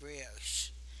on their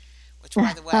brioche. Which,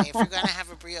 by the way, if you're going to have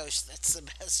a brioche, that's the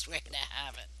best way to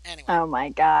have it. Anyway, Oh my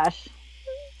gosh.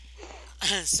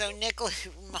 so Nicola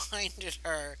reminded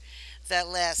her that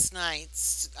last night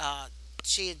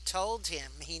she had told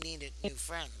him he needed new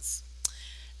friends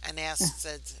and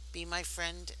said, be my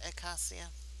friend, Acacia.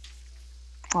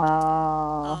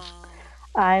 Oh, Oh,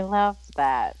 I loved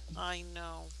that. I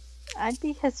know. I'd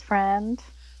be his friend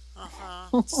Uh huh.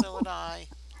 So would I.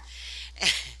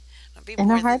 I'd be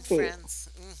in a more than heartbeat. friends.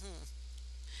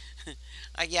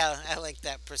 Yeah, I like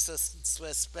that persistent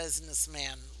Swiss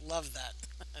businessman. Love that.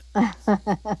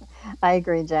 I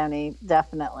agree, Joni.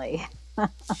 Definitely.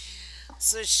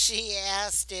 So she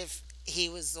asked if he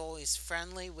was always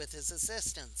friendly with his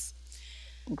assistants.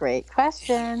 Great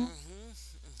question. hmm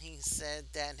He said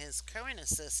that his current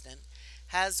assistant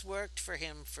has worked for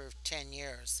him for 10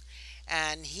 years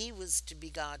and he was to be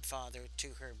godfather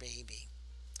to her baby.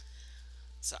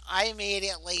 So I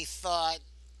immediately thought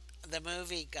the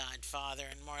movie Godfather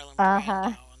and Marlon Uh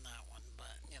huh. Brando on that one, but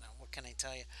what can I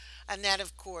tell you? And that,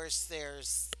 of course,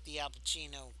 there's the Al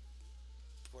Pacino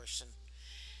portion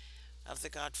of the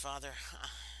Godfather.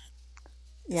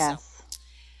 So, Yes.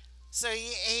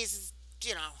 he's,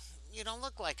 you don't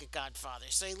look like a godfather.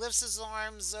 So he lifts his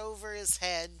arms over his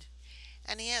head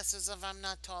and he asks as if I'm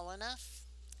not tall enough,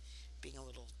 being a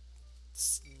little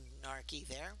snarky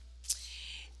there.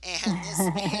 And this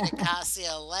made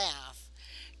Acacia laugh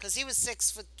because he was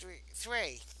 6 foot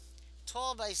three,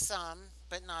 tall by some,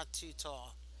 but not too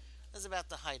tall. It was about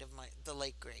the height of the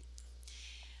late great.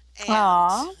 And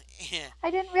Aw, yeah,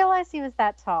 I didn't realize he was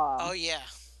that oh tall. yeah,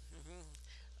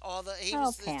 all the he Oh,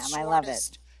 was the Pam, I love it.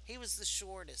 shortest. He was the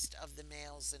shortest of the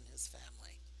males in his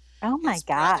family. Oh my His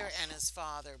brother gosh. and his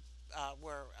father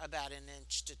were about an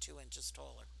inch to 2 inches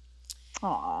taller.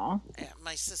 Aw, Yeah,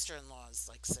 my sister-in-law is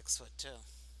like 6 foot too.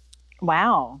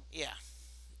 wow. Yeah.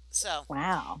 So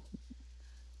Wow.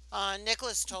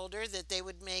 Nicholas told her that they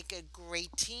would make a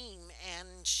great team,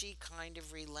 and she kind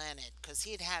of relented because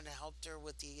he had helped her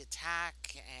with the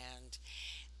attack and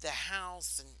the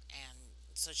house, and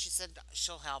so she said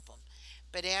she'll help him.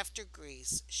 But after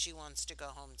Greece, she wants to go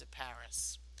home to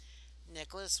Paris.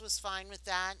 Nicholas was fine with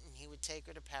that, and he would take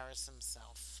her to Paris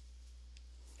himself.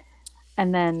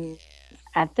 And then Yeah.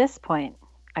 at this point,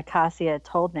 Acacia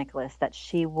told Nicholas that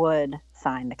she would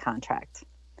sign the contract,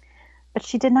 but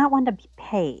she did not want to be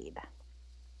paid.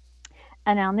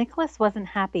 And now Nicholas wasn't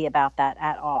happy about that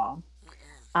at all.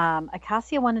 Mm-mm.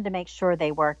 Acacia wanted to make sure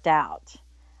they worked out.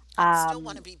 I'd still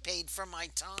want to Um, be paid for my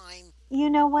time. you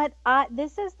know what?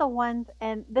 This is the one,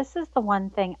 and this is the one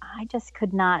thing I just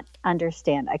could not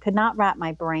understand. I could not wrap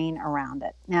my brain around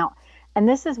it. Now, and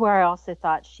this is where I also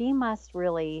thought she must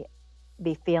really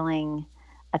be feeling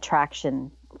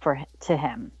attraction to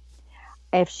him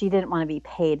if she didn't want to be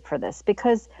paid for this,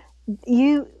 because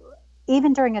you,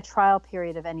 even during a trial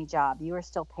period of any job, you are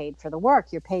still paid for the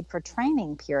work. You're paid for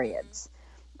training Hmm. periods.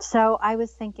 So I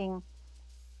was thinking,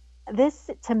 this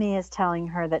to me is telling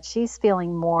her that she's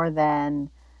feeling more than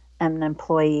an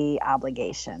employee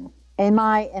obligation in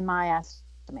my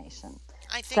estimation.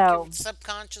 I think So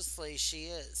subconsciously she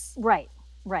is. right,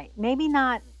 right, maybe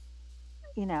not,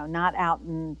 not out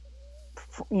and,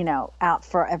 out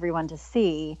for everyone to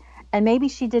see, and maybe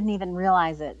she didn't even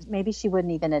realize it. Maybe she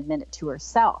wouldn't even admit it to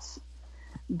herself.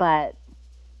 But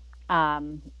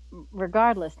um,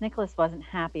 regardless, Nicholas wasn't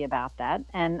happy about that,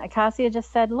 and Acacia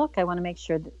just said, "Look, I want to make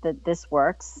sure that this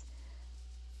works."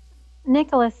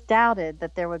 Nicholas doubted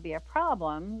that there would be a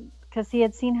problem because he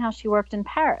had seen how she worked in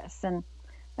Paris, and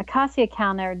Acacia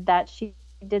countered that she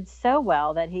did so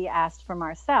well that he asked for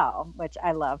Marcel, which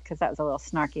I love because that was a little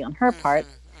snarky on her part.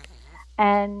 Hmm. Hmm.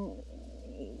 And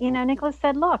Nicholas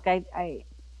said, "Look,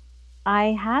 I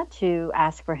had to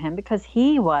ask for him because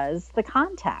he was the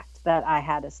contact that I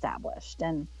had established."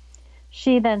 And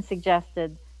she then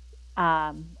suggested,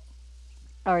 um,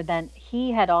 or then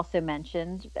he had also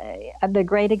mentioned the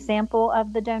great example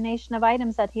of the donation of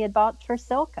items that he had bought for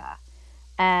Silka.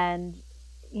 And,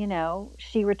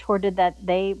 she retorted that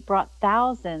they brought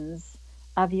thousands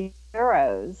of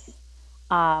euros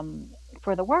um,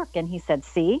 for the work. And he said,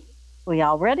 "See, we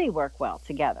already work well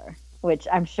together," which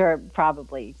I'm sure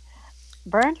probably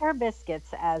burned her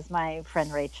biscuits, as my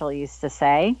friend Rachel used to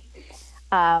say.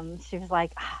 She was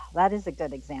like, that is a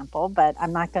good example, but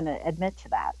I'm not going to admit to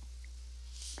that.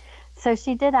 So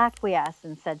she did acquiesce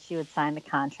and said she would sign the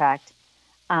contract,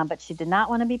 but she did not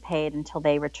want to be paid until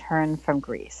they returned from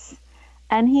Greece.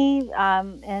 And he,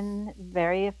 in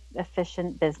very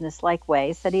efficient business-like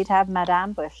way, said he'd have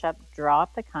Madame Bishop draw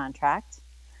up the contract.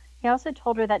 He also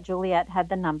told her that Juliet had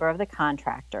the number of the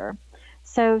contractor,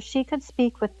 so she could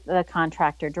speak with the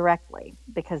contractor directly,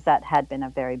 because that had been a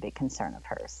very big concern of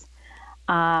hers.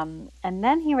 And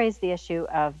then he raised the issue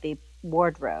of the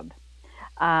wardrobe.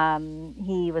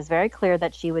 He was very clear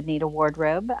that she would need a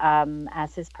wardrobe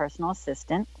as his personal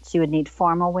assistant. She would need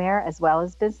formal wear as well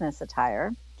as business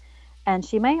attire. And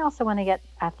she may also want to get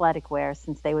athletic wear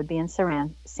since they would be in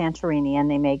Santorini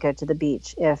and they may go to the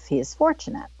beach if he is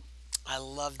fortunate. I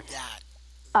loved that.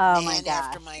 Oh my Man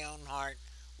after gosh. my own heart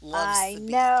loves I the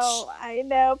beach. know, I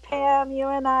know, Pam. You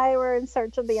and I were in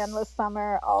search of the endless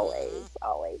summer, always, Hmm.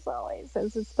 always, always.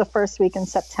 As it's the first week in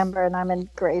September, and I'm in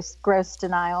gross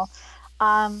denial.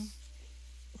 Um,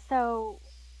 so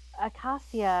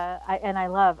Acacia, and I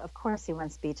love, of course, he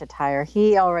wants beach attire.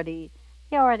 He already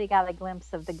got a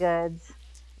glimpse of the goods,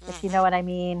 if you know Hmm. what I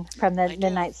mean, from the I do.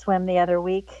 midnight swim the other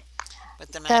week.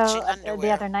 With the So matching the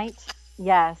underwear. other night,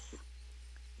 yes.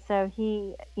 So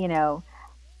he,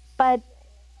 but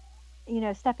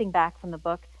stepping back from the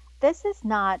book, this is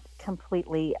not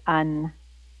completely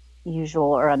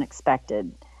unusual or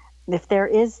unexpected. If there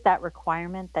is that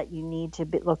requirement that you need to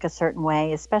look a certain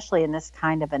way, especially in this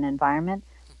kind of an environment,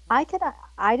 I could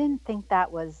I didn't think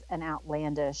that was an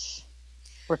outlandish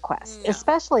request, No,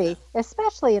 no.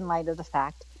 especially in light of the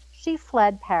fact she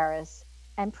fled Paris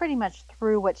and pretty much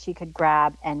threw what she could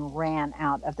grab and ran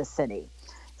out of the city.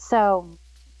 So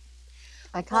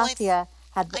Well, Acacia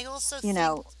had, I also you think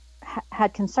know,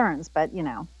 had concerns, but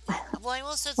well, I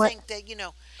also what? think that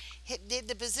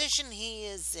the position he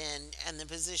is in and the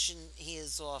position he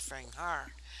is offering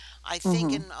her. I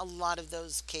think Hmm. in a lot of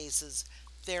those cases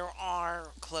there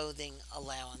are clothing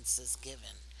allowances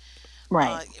given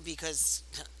Right, because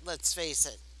let's face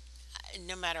it,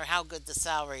 no matter how good the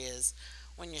salary is,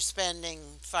 when you're spending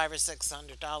 $500 or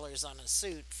 $600 on a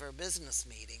suit for a business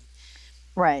meeting,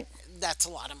 right, that's a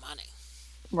lot of money.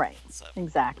 right, So,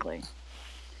 exactly.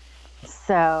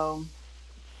 So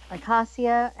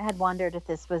Acacia had wondered if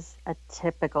this was a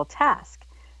typical task.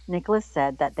 Nicholas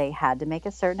said that they had to make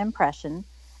a certain impression,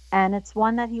 and it's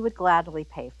one that he would gladly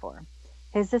pay for.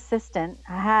 His assistant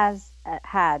has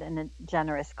had a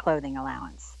generous clothing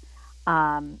allowance,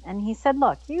 and he said,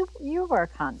 "Look, you were a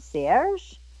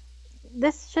concierge.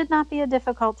 This should not be a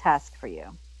difficult task for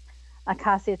you."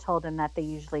 Acacia told him that they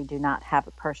usually do not have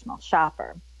a personal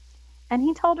shopper, and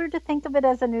he told her to think of it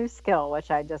as a new skill,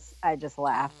 which I just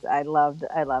laughed. mhm. I loved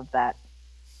that.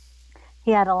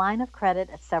 He had a line of credit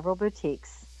at several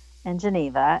boutiques in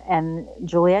Geneva, and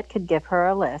Juliet could give her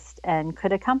a list and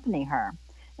could accompany her.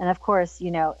 And of course,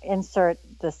 insert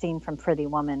the scene from Pretty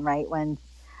Woman, right? When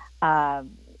uh,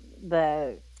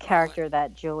 the What? character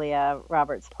that Julia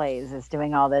Roberts plays is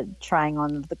doing all the trying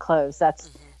on of the clothes.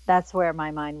 That's where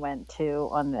my mind went to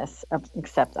on this,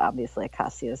 except obviously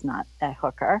Acacia is not a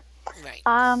hooker. Right.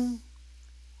 Um,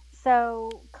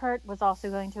 so Kurt was also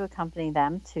going to accompany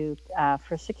them to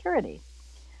for security.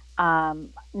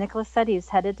 Nicholas said he was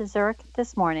headed to Zurich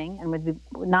this morning and would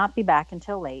not be back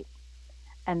until late,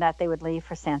 and that they would leave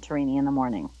for Santorini in the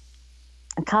morning.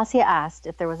 And Cassia asked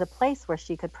if there was a place where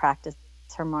she could practice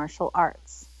her martial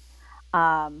arts.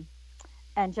 Um,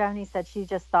 and Joni said she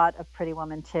just thought of Pretty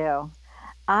Woman too.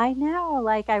 I know,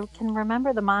 like I can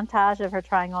remember the montage of her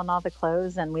trying on all the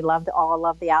clothes, and we loved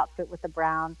the outfit with the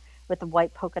brown, with the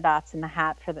white polka dots and the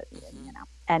hat for the, Hmm.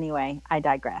 Anyway, I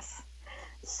digress.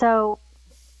 So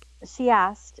she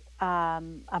asked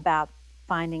about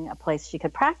finding a place she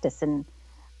could practice, and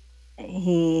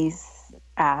he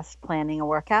asked, "Planning a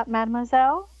workout,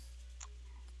 mademoiselle?"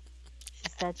 She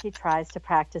said she tries to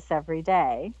practice every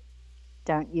day.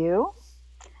 Don't you?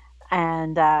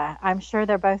 And I'm sure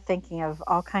they're both thinking of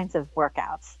all kinds of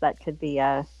workouts that could be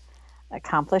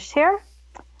accomplished here.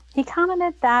 He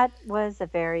commented that was a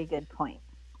very good point.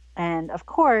 And of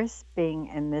course, being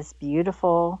in this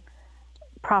beautiful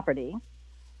property,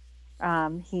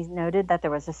 he noted that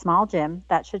there was a small gym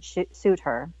that should suit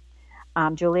her.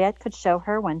 Juliet could show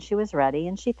her when she was ready,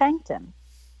 and she thanked him.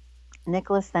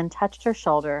 Nicholas then touched her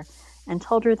shoulder and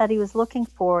told her that he was looking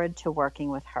forward to working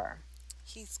with her.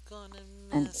 He's gonna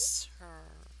And miss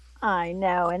her. I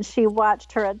know, and she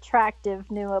watched her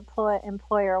attractive new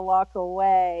employer walk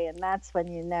away, and that's when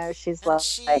you know she's And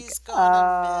like, she's gonna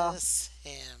oh, miss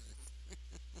him.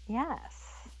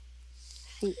 yes,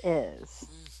 she is.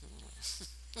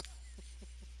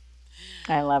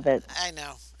 I love it. I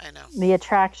know, I know. The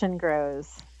attraction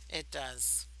grows. It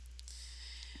does.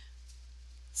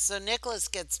 So Nicholas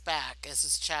gets back. This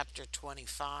is chapter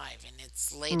 25, and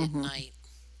it's late at Hmm. night.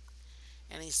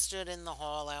 And he stood in the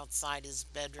hall outside his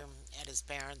bedroom at his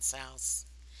parents' house.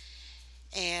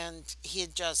 And he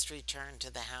had just returned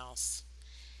to the house.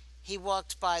 He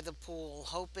walked by the pool,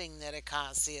 hoping that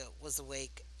Acacia was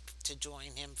awake to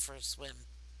join him for a swim.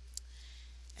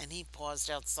 And he paused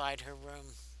outside her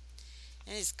room.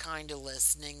 And he's kind of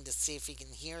listening to see if he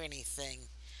can hear anything.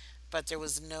 But there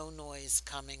was no noise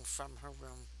coming from her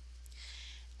room.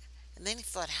 And then he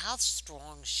thought how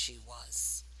strong she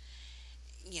was.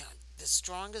 The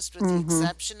strongest with the Hmm.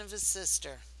 exception of his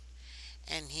sister.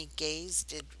 And he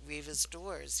gazed at Riva's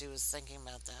doors. He was thinking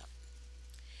about that.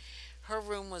 Her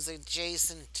room was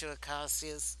adjacent to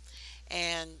Acacia's,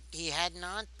 and he had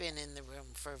not been in the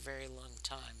room for a very long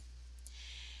time.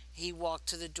 He walked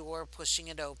to the door, pushing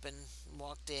it open,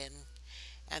 walked in,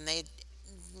 and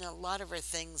a lot of her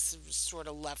things sort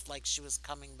of left like she was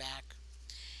coming back.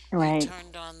 And he Right.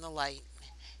 turned on the light,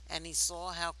 and he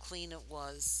saw how clean it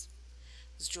was.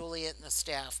 Juliet and the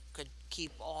staff could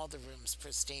keep all the rooms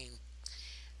pristine,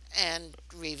 and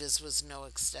Reva's was no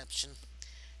exception.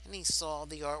 And he saw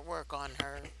the artwork on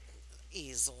her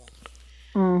easel.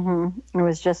 It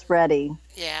was just ready,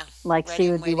 Yeah, like ready she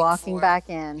and would be waiting walking for it. back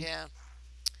in. Yeah,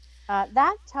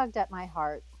 That tugged at my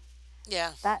heart.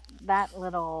 yeah.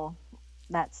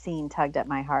 That scene tugged at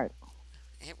my heart.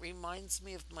 It reminds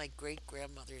me of my great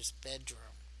grandmother's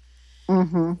bedroom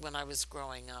Hmm. when I was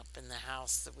growing up in the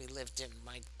house that we lived in.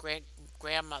 My great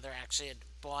grandmother actually had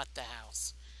bought the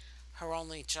house her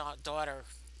only daughter,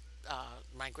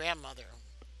 my grandmother,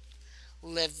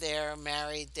 lived there,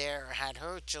 married there, had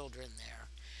her children there.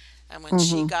 And when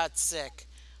she Hmm. got sick,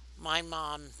 my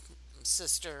mom,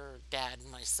 sister, dad,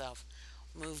 and myself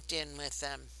moved in with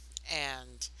them,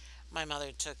 and my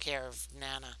mother took care of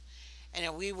Nana.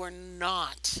 And we were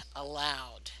not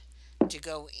allowed to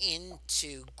go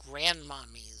into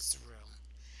grandmommy's room,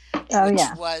 Oh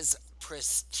which yeah. was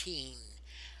pristine,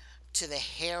 to the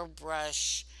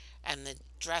hairbrush and the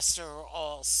dresser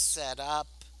all set up.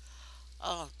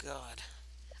 Oh God.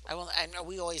 I will. I know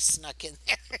we always snuck in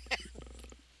there.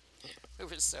 We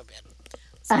were so bad.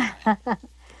 So anyway,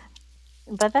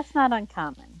 But that's not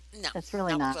uncommon. no, That's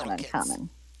really not with not little kids. uncommon.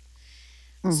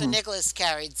 So Hmm. Nicholas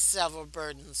carried several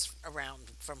burdens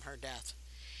around from her death.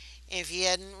 If he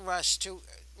hadn't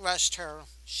rushed her,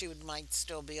 she would might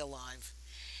still be alive.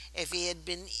 If he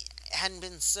hadn't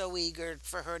been so eager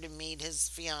for her to meet his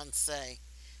fiancee,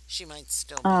 she might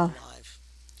still be Oh, alive.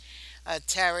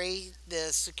 Terry,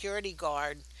 the security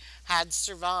guard, had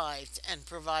survived and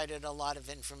provided a lot of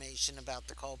information about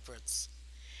the culprits.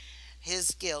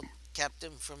 His guilt kept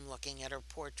him from looking at her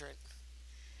portrait,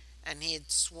 and he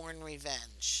had sworn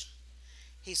revenge.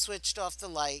 He switched off the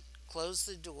light, closed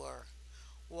the door,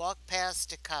 walked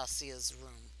past Acacia's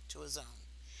room to his own.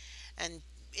 And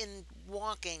in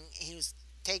walking, he was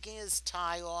taking his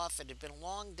tie off. It had been a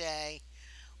long day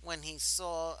when he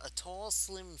saw a tall,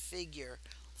 slim figure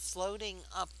floating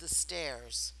up the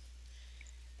stairs,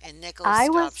 and Nicholas I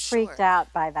stopped was freaked short.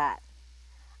 out by that.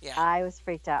 Yeah. I was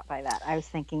freaked out by that. I was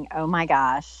thinking, oh my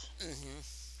gosh, hmm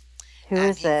who And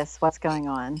is this? What's going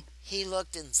on? he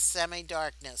looked in semi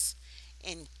darkness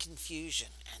in confusion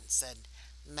and said,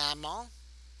 Maman?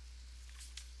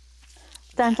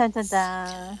 Dun dun dun That's.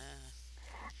 dun.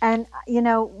 And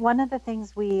one of the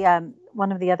things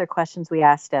one of the other questions we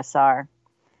asked SR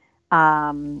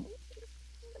um,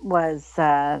 was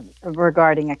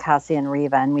regarding Acacia and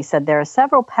Riva, and we said there are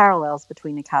several parallels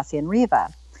between Acacia and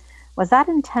Riva. Was that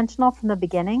intentional from the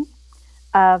beginning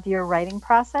of your writing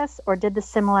process, or did the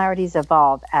similarities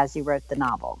evolve as you wrote the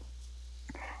novel?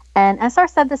 And SR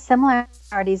said the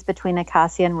similarities between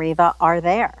Acacia and Riva are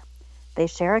there. They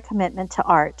share a commitment to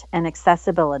art and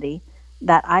accessibility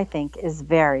that I think is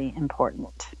very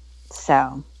important.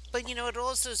 So, But it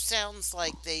also sounds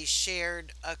like they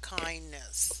shared a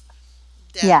kindness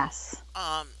that yes,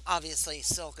 obviously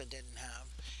Silka didn't have.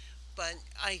 But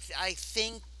I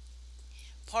think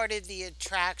part of the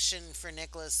attraction for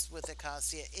Nicholas with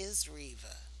Acacia is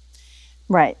Riva.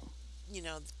 right.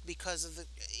 Because of the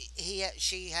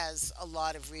she has a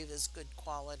lot of Riva's good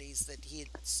qualities that he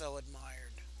so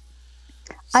admired.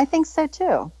 I So, think so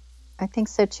too. I think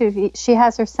so too. She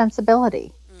has her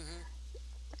sensibility, hmm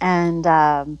and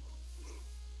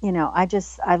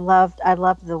I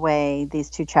loved the way these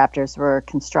two chapters were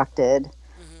constructed,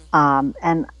 hmm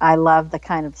and I love the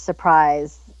kind of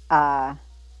surprise uh,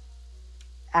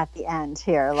 at the end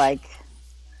here, like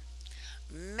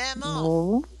Maman.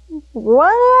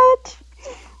 what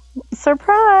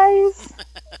surprise?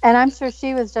 And I'm sure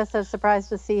she was just as surprised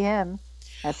to see him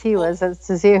as he Well, was as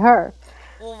to see her.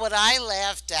 well, what I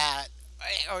laughed at,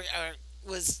 or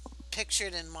was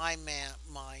pictured in my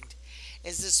mind,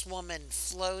 is this woman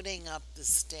floating up the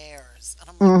stairs, and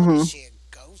I'm like, what is Hmm. she, a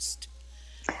ghost?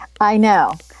 I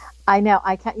know. I know.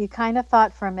 You kind of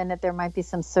thought for a minute there might be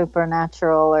some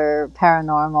supernatural or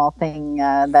paranormal thing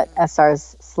that hmm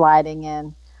SR's sliding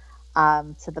in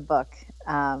to the book.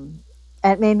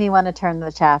 It made me want to turn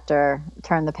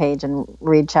the page and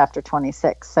read chapter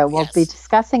 26. So we'll be Yes,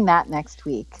 discussing that next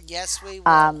week. yes, we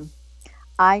will. Um,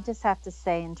 I just have to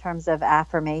say, in terms of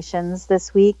affirmations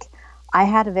this week, I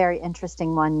had a very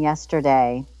interesting one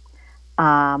yesterday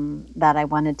that I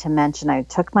wanted to mention. I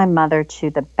took my mother to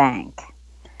the bank,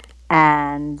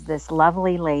 and this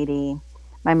lovely lady,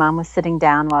 my mom was sitting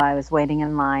down while I was waiting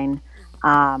in line,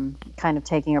 kind of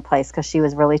taking her place because she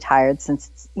was really tired since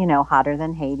it's, hotter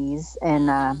than Hades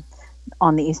hmm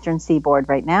on the eastern seaboard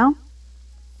right now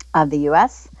of the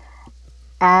US.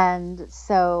 And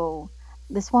so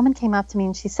this woman came up to me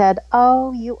and she said,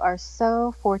 "Oh, you are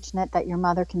so fortunate that your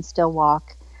mother can still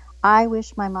walk. I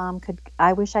wish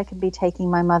I could be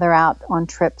taking my mother out on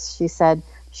trips." She said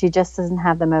she just doesn't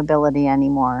have the mobility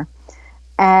anymore.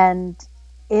 And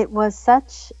it was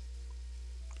such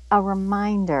a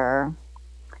reminder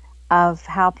of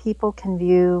how people can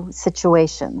view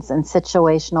situations and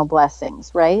situational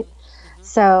blessings, right? hmm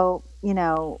So,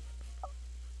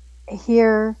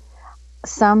 here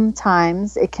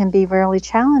sometimes it can be really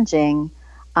challenging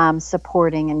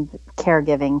supporting and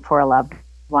caregiving for a loved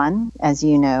one, as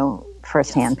you know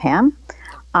Yes. firsthand, Pam.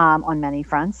 on many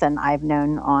fronts, and I've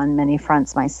known on many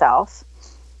fronts myself.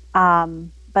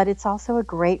 But it's also a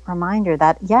great reminder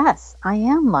that, yes, I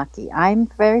am lucky. I'm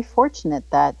very fortunate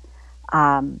that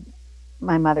um,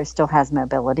 my mother still has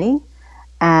mobility,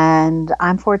 and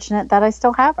I'm fortunate that I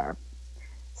still have her.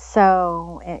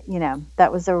 So,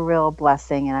 that was a real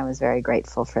blessing, and I was very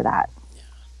grateful for that. Yeah.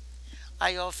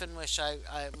 I often wish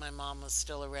my mom was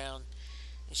still around.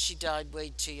 She died way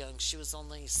too young. She was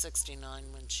only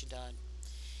 69 when she died.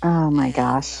 Oh my And,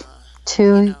 gosh.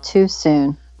 you Too, know, too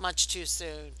soon. much too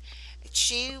soon.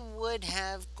 She would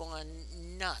have gone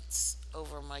nuts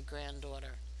over my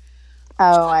granddaughter.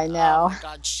 Oh, I Oh know. my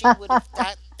God, she would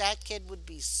have that kid would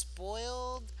be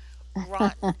spoiled,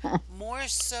 rotten, more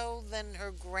so than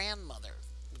her grandmother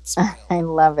would spoil I her.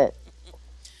 love it.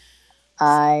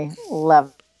 So I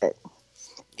love it.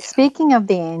 yeah, Speaking of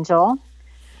the angel,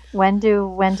 when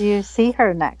do you see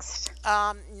her next?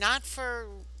 not for.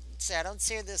 See, I don't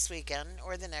see her this weekend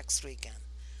or the next weekend.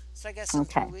 So I guess in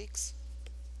three Okay. weeks.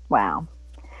 Wow.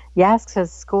 Yes,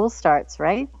 because school starts,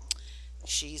 right?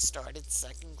 She started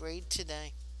second grade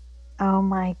today Oh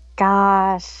my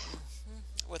gosh.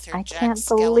 with her I Jack can't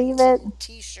believe it. Skellington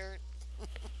T-shirt.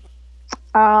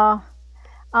 Oh,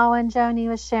 oh, and Joni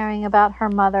was sharing about her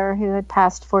mother who had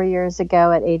passed 4 years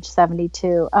ago at age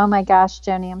 72. Oh my gosh,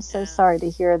 Joni, I'm so Yeah, sorry to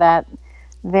hear that.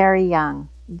 Very young,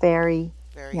 very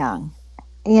very young. young.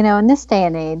 In this day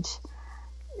and age,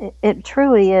 it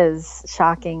truly is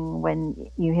shocking when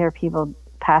you hear people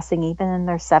passing even in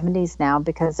their 70s now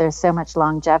because there's so much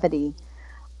longevity.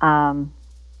 Um,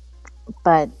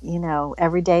 but,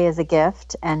 every day is a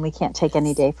gift and we can't It take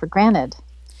any is. day for granted.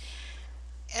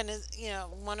 And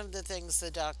one of the things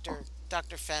the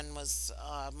Dr. Fenn was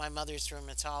my mother's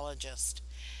rheumatologist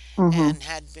Hmm. and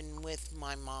had been with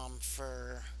my mom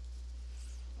for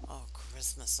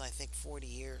Christmas, I think 40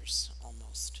 years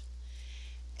almost.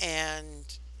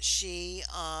 And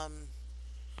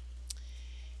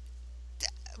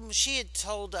she had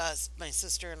told us, my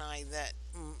sister and I, that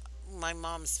my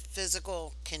mom's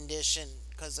physical condition,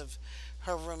 because of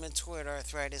her rheumatoid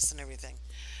arthritis and everything,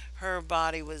 her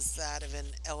body was that of an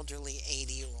elderly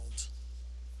 80-year-old.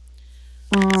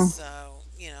 Mm, So,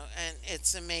 and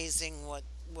it's amazing what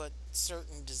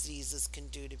certain diseases can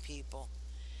do to people.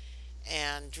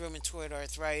 And rheumatoid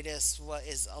arthritis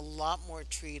is a lot more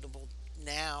treatable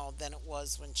now than it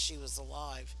was when she was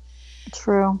alive.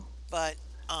 true. But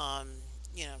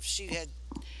she had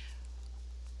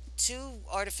two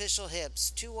artificial hips,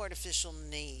 two artificial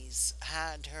knees,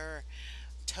 had her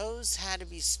toes had to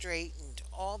be straightened,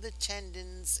 all the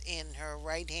tendons in her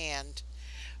right hand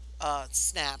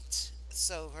snapped,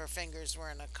 so her fingers were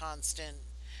in a constant.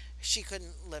 She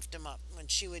couldn't lift them up. When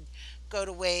she would go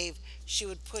to wave, she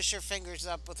would push her fingers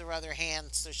up with her other hand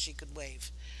so she could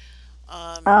wave.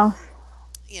 Um, Oh,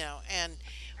 and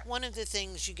one of the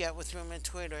things you get with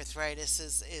rheumatoid arthritis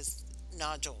is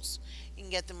nodules. You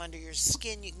can get them under your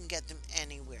skin, you can get them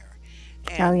anywhere.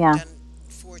 oh, And yeah.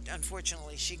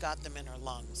 unfortunately, she got them in her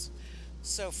lungs.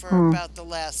 So for Mm. about the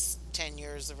last 10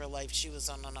 years of her life, she was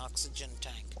on an oxygen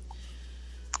tank.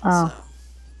 Oh, So,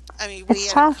 I mean, we it's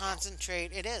had a tough.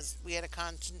 concentrate. It is. We had a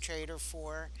concentrator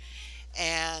for her,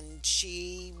 and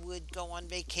she would go on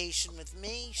vacation with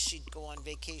me. She'd go on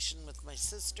vacation with my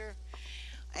sister,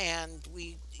 and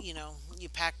you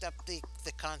packed up the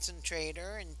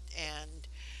concentrator, and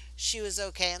she was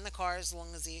okay in the car as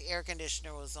long as the air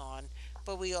conditioner was on.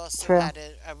 But we also True. had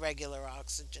a regular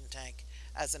oxygen tank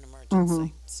as an Hmm.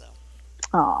 emergency.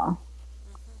 Oh,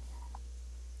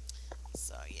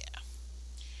 So yeah.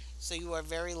 So you are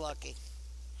very lucky.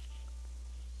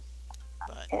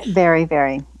 But very,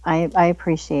 very. I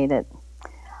appreciate it.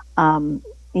 Um,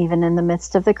 Even in the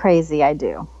midst of the crazy, I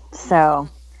do. So,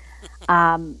 hmm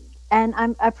um, and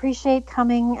I appreciate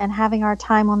coming and having our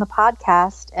time on the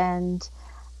podcast, and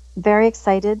very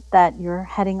excited that you're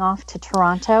heading off to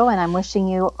Toronto, and I'm wishing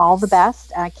you all the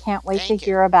best. I can't wait to thank you.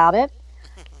 hear about it,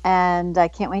 and I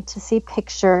can't wait to see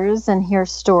pictures and hear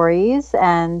stories,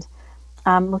 and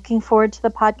I'm looking forward to the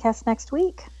podcast next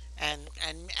week.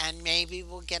 And maybe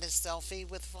we'll get a selfie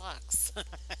with Fox.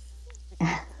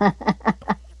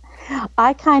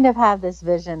 I kind of have this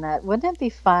vision that wouldn't it be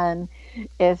fun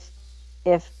if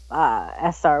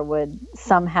SR would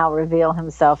somehow reveal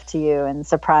himself to you and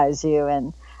surprise you,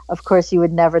 and of course you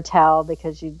would never tell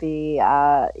because you'd be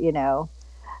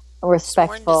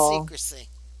Sworn to respectful. secrecy.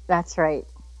 That's right.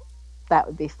 That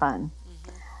would be fun.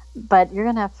 hmm But you're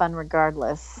gonna have fun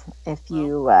regardless if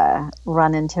Well, you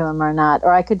run into him or not.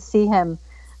 Or I could see him,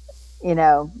 you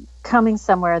know, coming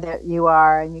somewhere that you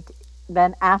are, and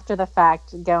then after the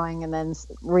fact going and then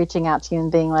reaching out to you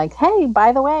and being like, "Hey,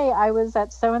 by the way, I was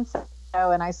at so and so."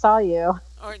 show and I saw you.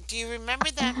 Or do you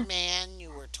remember that man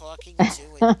you were talking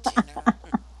to at dinner?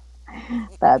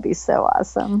 That'd be so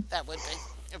awesome. That would be.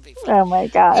 It'd be fun. Oh my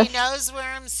He gosh. knows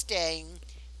where I'm staying.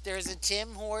 There's a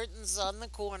Tim Hortons on the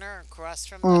corner across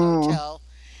from the Mm, hotel,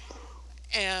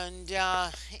 and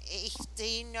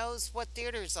he knows what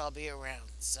theaters I'll be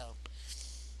around. So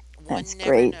that's one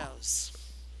never great. knows.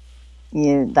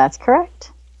 That's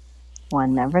correct.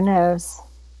 One One never never knows. knows.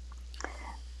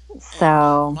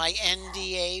 And So, my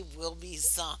NDA will be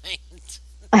signed.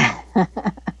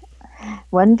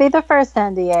 wouldn't be the first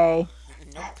NDA.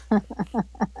 Nope.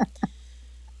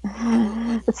 No,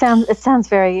 it It wouldn't.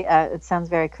 sounds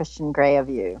very Christian Grey of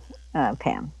you,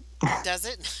 Pam. Does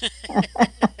it?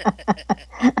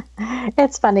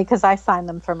 It's funny because I sign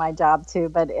them for my job too,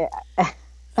 but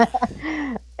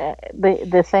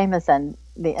the famous and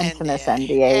the infamous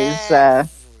NDA NDAs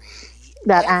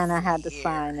that Anna every had to year.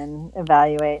 sign and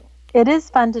evaluate. It is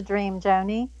fun to dream,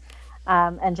 Joni.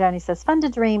 And Joni says, "Fun to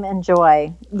dream,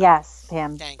 enjoy." Yes,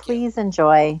 Pam, Thank you. please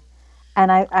enjoy.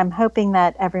 And I'm hoping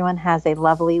that everyone has a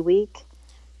lovely week.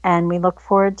 And we look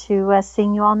forward to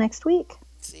seeing you all next week.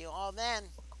 See you all then.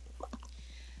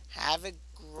 Have a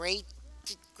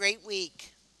great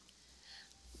week.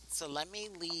 So let me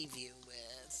leave you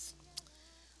with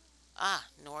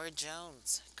Nora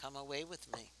Jones. Come away with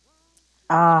me.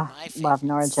 One of Ah, my love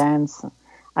Nora favorites. Jones.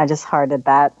 I just hearted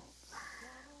that.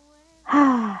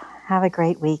 Have a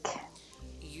great week.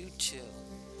 You too.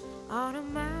 on a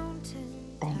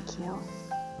mountain Thank you.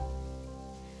 top.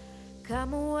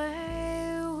 Come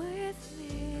away with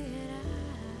me, and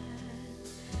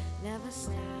I'll never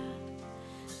stop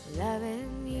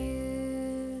loving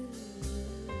you.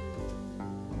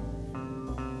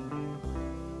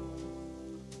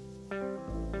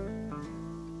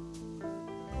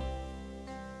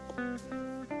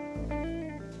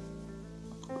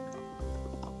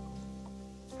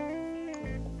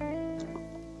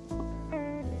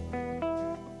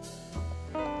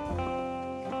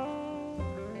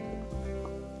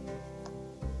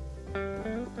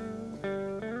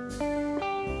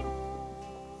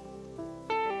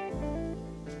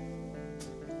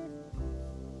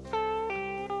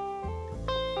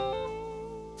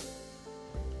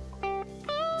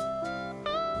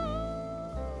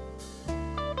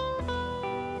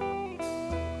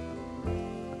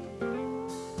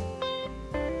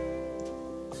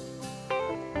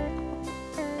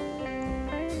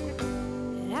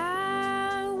 And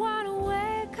I wanna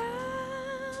wake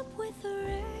up with the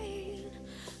rain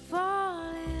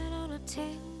falling on a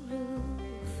tin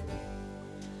roof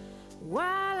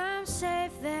while I'm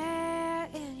safe there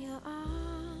in your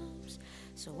arms.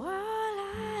 So all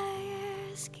I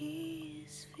ask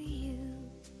is for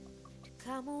you to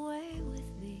come away with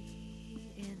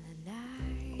me in the night.